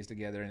 6 days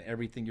together, and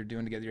everything you're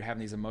doing together, you're having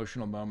these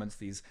emotional moments,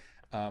 these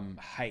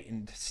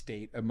heightened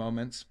state of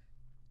moments.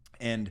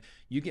 And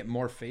you get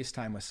more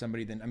FaceTime with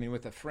somebody than,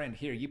 with a friend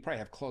here, you probably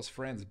have close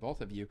friends, both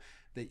of you,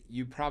 that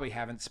you probably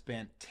haven't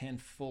spent 10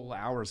 full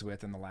hours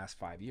with in the last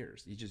 5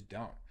 years. You just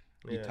don't.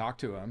 You talk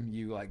to them,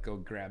 you go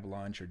grab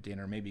lunch or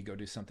dinner, maybe go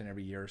do something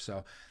every year or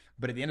so.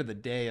 But at the end of the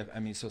day,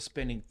 so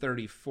spending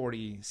 30,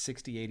 40,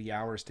 60, 80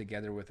 hours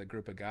together with a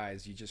group of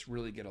guys, you just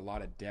really get a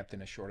lot of depth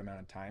in a short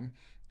amount of time,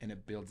 and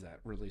it builds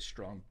that really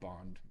strong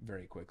bond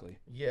very quickly.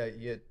 Yeah,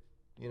 you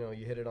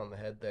hit it on the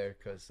head there,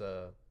 because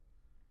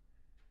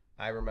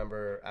I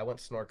remember I went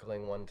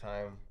snorkeling one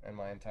time in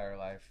my entire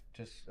life,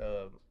 just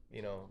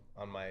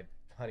on my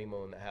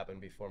honeymoon that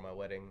happened before my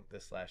wedding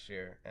this last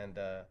year. And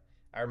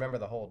I remember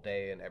the whole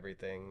day and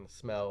everything, the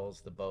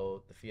smells, the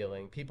boat, the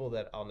feeling, people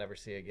that I'll never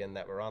see again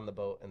that were on the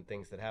boat and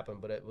things that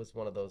happened. But it was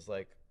one of those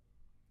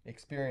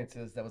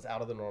experiences that was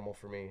out of the normal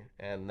for me.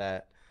 And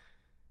that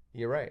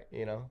you're right,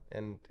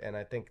 and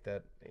I think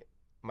that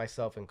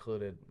myself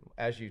included,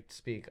 as you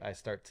speak, I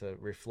start to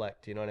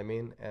reflect, you know what I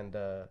mean? And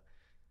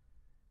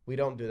we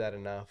don't do that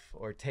enough,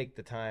 or take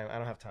the time. I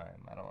don't have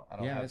time. I don't.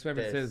 Yeah, that's what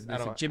it says.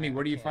 Jimmy,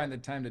 where do you find the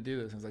time to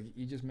do this? And it's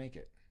you just make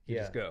it. You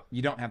just go.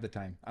 You don't have the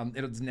time.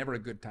 It's never a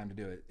good time to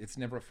do it. It's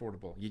never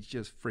affordable. You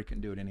just freaking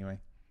do it anyway.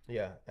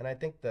 Yeah, and I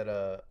think that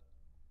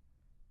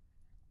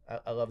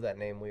I love that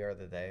name, We Are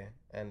the They,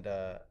 and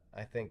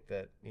I think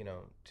that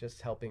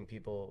just helping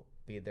people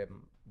be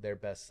their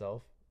best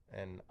self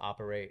and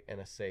operate in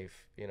a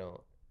safe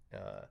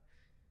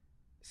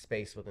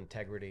space with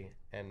integrity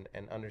and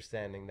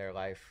understanding their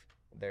life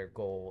their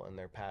goal and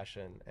their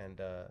passion,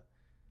 and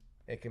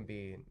it can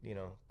be, you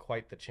know,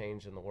 quite the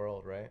change in the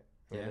world, right?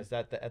 I mean, Yeah. is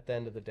that at the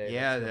end of the day?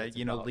 Yeah, that's what that, it's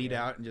you know, about, lead you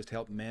know? out and just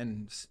help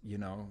men,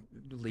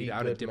 lead Be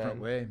out a good different men.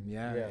 way.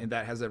 Yeah. Yeah. And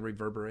that has a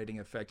reverberating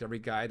effect. Every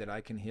guy that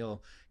I can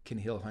heal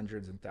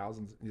hundreds and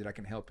thousands that I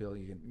can help heal.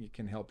 You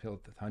can help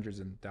heal hundreds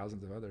and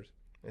thousands of others.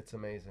 It's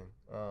amazing.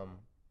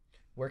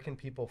 Where can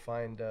people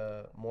find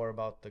more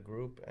about the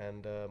group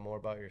and more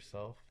about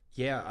yourself?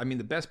 Yeah, I mean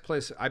the best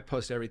place, I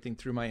post everything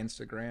through my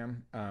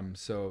Instagram.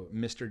 So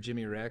Mr.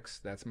 Jimmy Rex,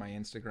 that's my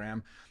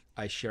Instagram.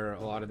 I share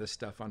a lot of this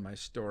stuff on my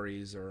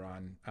stories or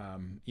on,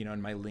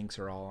 and my links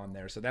are all on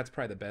there. So that's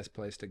probably the best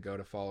place to go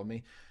to follow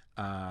me.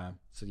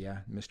 So yeah,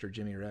 Mr.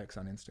 Jimmy Rex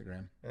on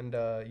Instagram. And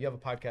you have a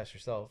podcast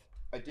yourself.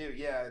 I do.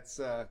 Yeah,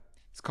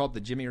 it's called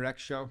the Jimmy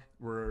Rex Show.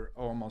 We're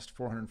almost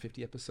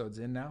 450 episodes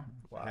in now.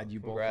 Wow, Had you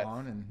congrats. both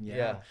on, and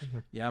Yeah.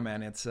 yeah,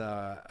 man, it's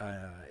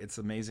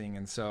amazing,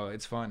 and so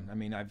it's fun. I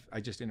mean,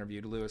 I just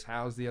interviewed Lewis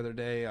Howes the other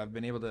day. I've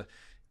been able to,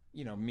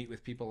 meet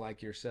with people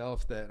like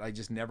yourself that I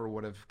just never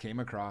would have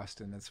came across,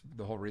 and that's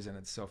the whole reason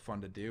it's so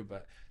fun to do.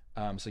 But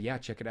so yeah,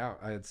 check it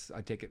out.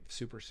 I take it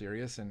super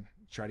serious and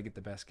try to get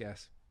the best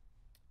guests.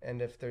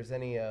 And if there's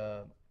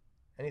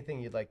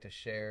anything you'd like to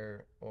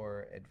share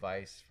or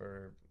advice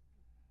for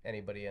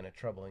anybody in a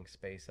troubling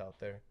space out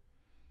there,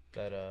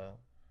 that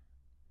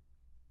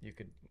you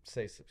could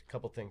say a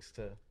couple things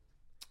to.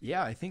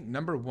 Yeah, I think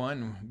number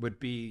one would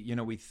be,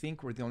 we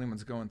think we're the only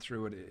ones going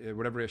through it,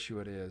 whatever issue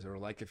it is, or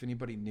like if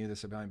anybody knew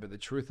this about me. But the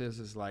truth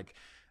is like,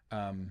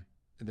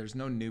 there's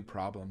no new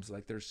problems.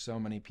 Like there's so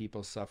many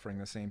people suffering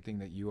the same thing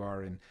that you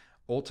are, and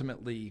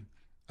ultimately,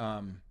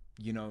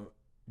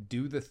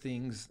 do the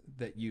things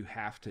that you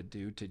have to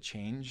do to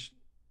change,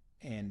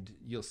 and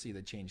you'll see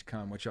the change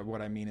come. Which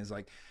what I mean is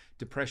like,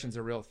 depression's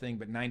a real thing,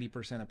 but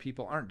 90% of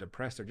people aren't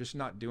depressed. They're just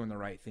not doing the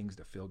right things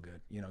to feel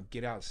good.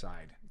 Get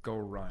outside, go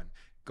run,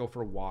 go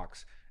for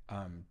walks,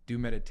 do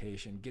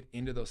meditation, get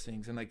into those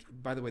things. And like,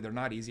 by the way, they're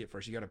not easy at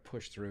first. You got to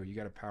push through, you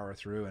got to power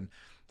through, and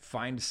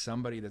find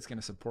somebody that's going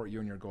to support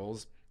you in your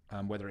goals.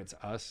 Whether it's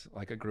us,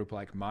 like a group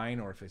like mine,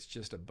 or if it's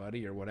just a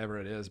buddy or whatever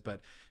it is, but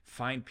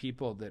find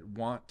people that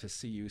want to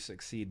see you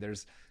succeed.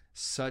 There's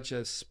such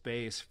a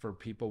space for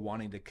people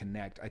wanting to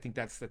connect. I think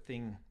that's the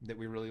thing that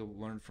we really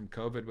learned from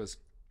COVID was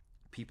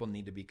people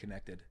need to be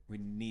connected. We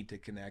need to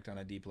connect on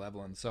a deep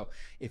level. And so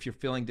if you're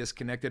feeling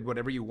disconnected,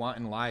 whatever you want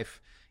in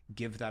life,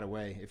 give that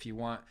away. If you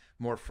want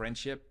more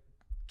friendship,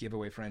 give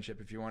away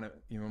friendship. If you want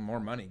more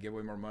money, give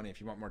away more money.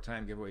 If you want more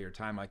time, give away your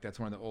time. Like that's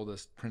one of the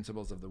oldest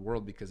principles of the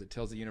world, because it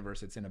tells the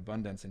universe it's in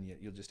abundance, and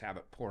you'll just have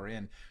it pour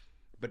in.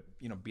 But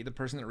be the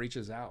person that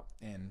reaches out,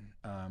 and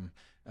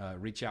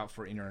reach out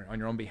on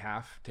your own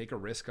behalf. Take a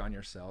risk on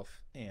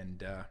yourself,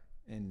 and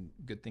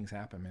good things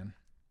happen, man.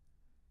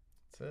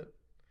 That's it.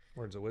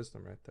 Words of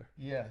wisdom right there.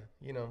 Yeah,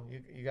 we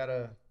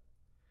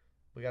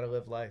gotta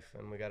live life,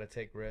 and we gotta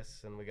take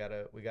risks, and we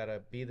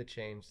gotta be the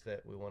change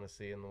that we want to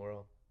see in the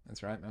world.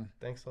 That's right, man.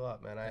 Thanks a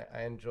lot, man.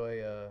 I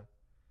enjoy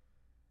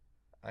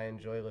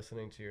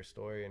listening to your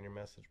story and your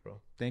message, bro.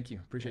 Thank you.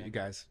 Appreciate you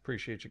guys.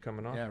 Appreciate you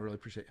coming on. Yeah, I really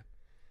appreciate you.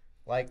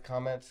 Like,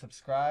 comment,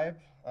 subscribe.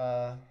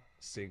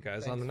 See you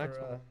guys on the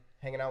next one.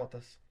 Hanging out with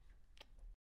us.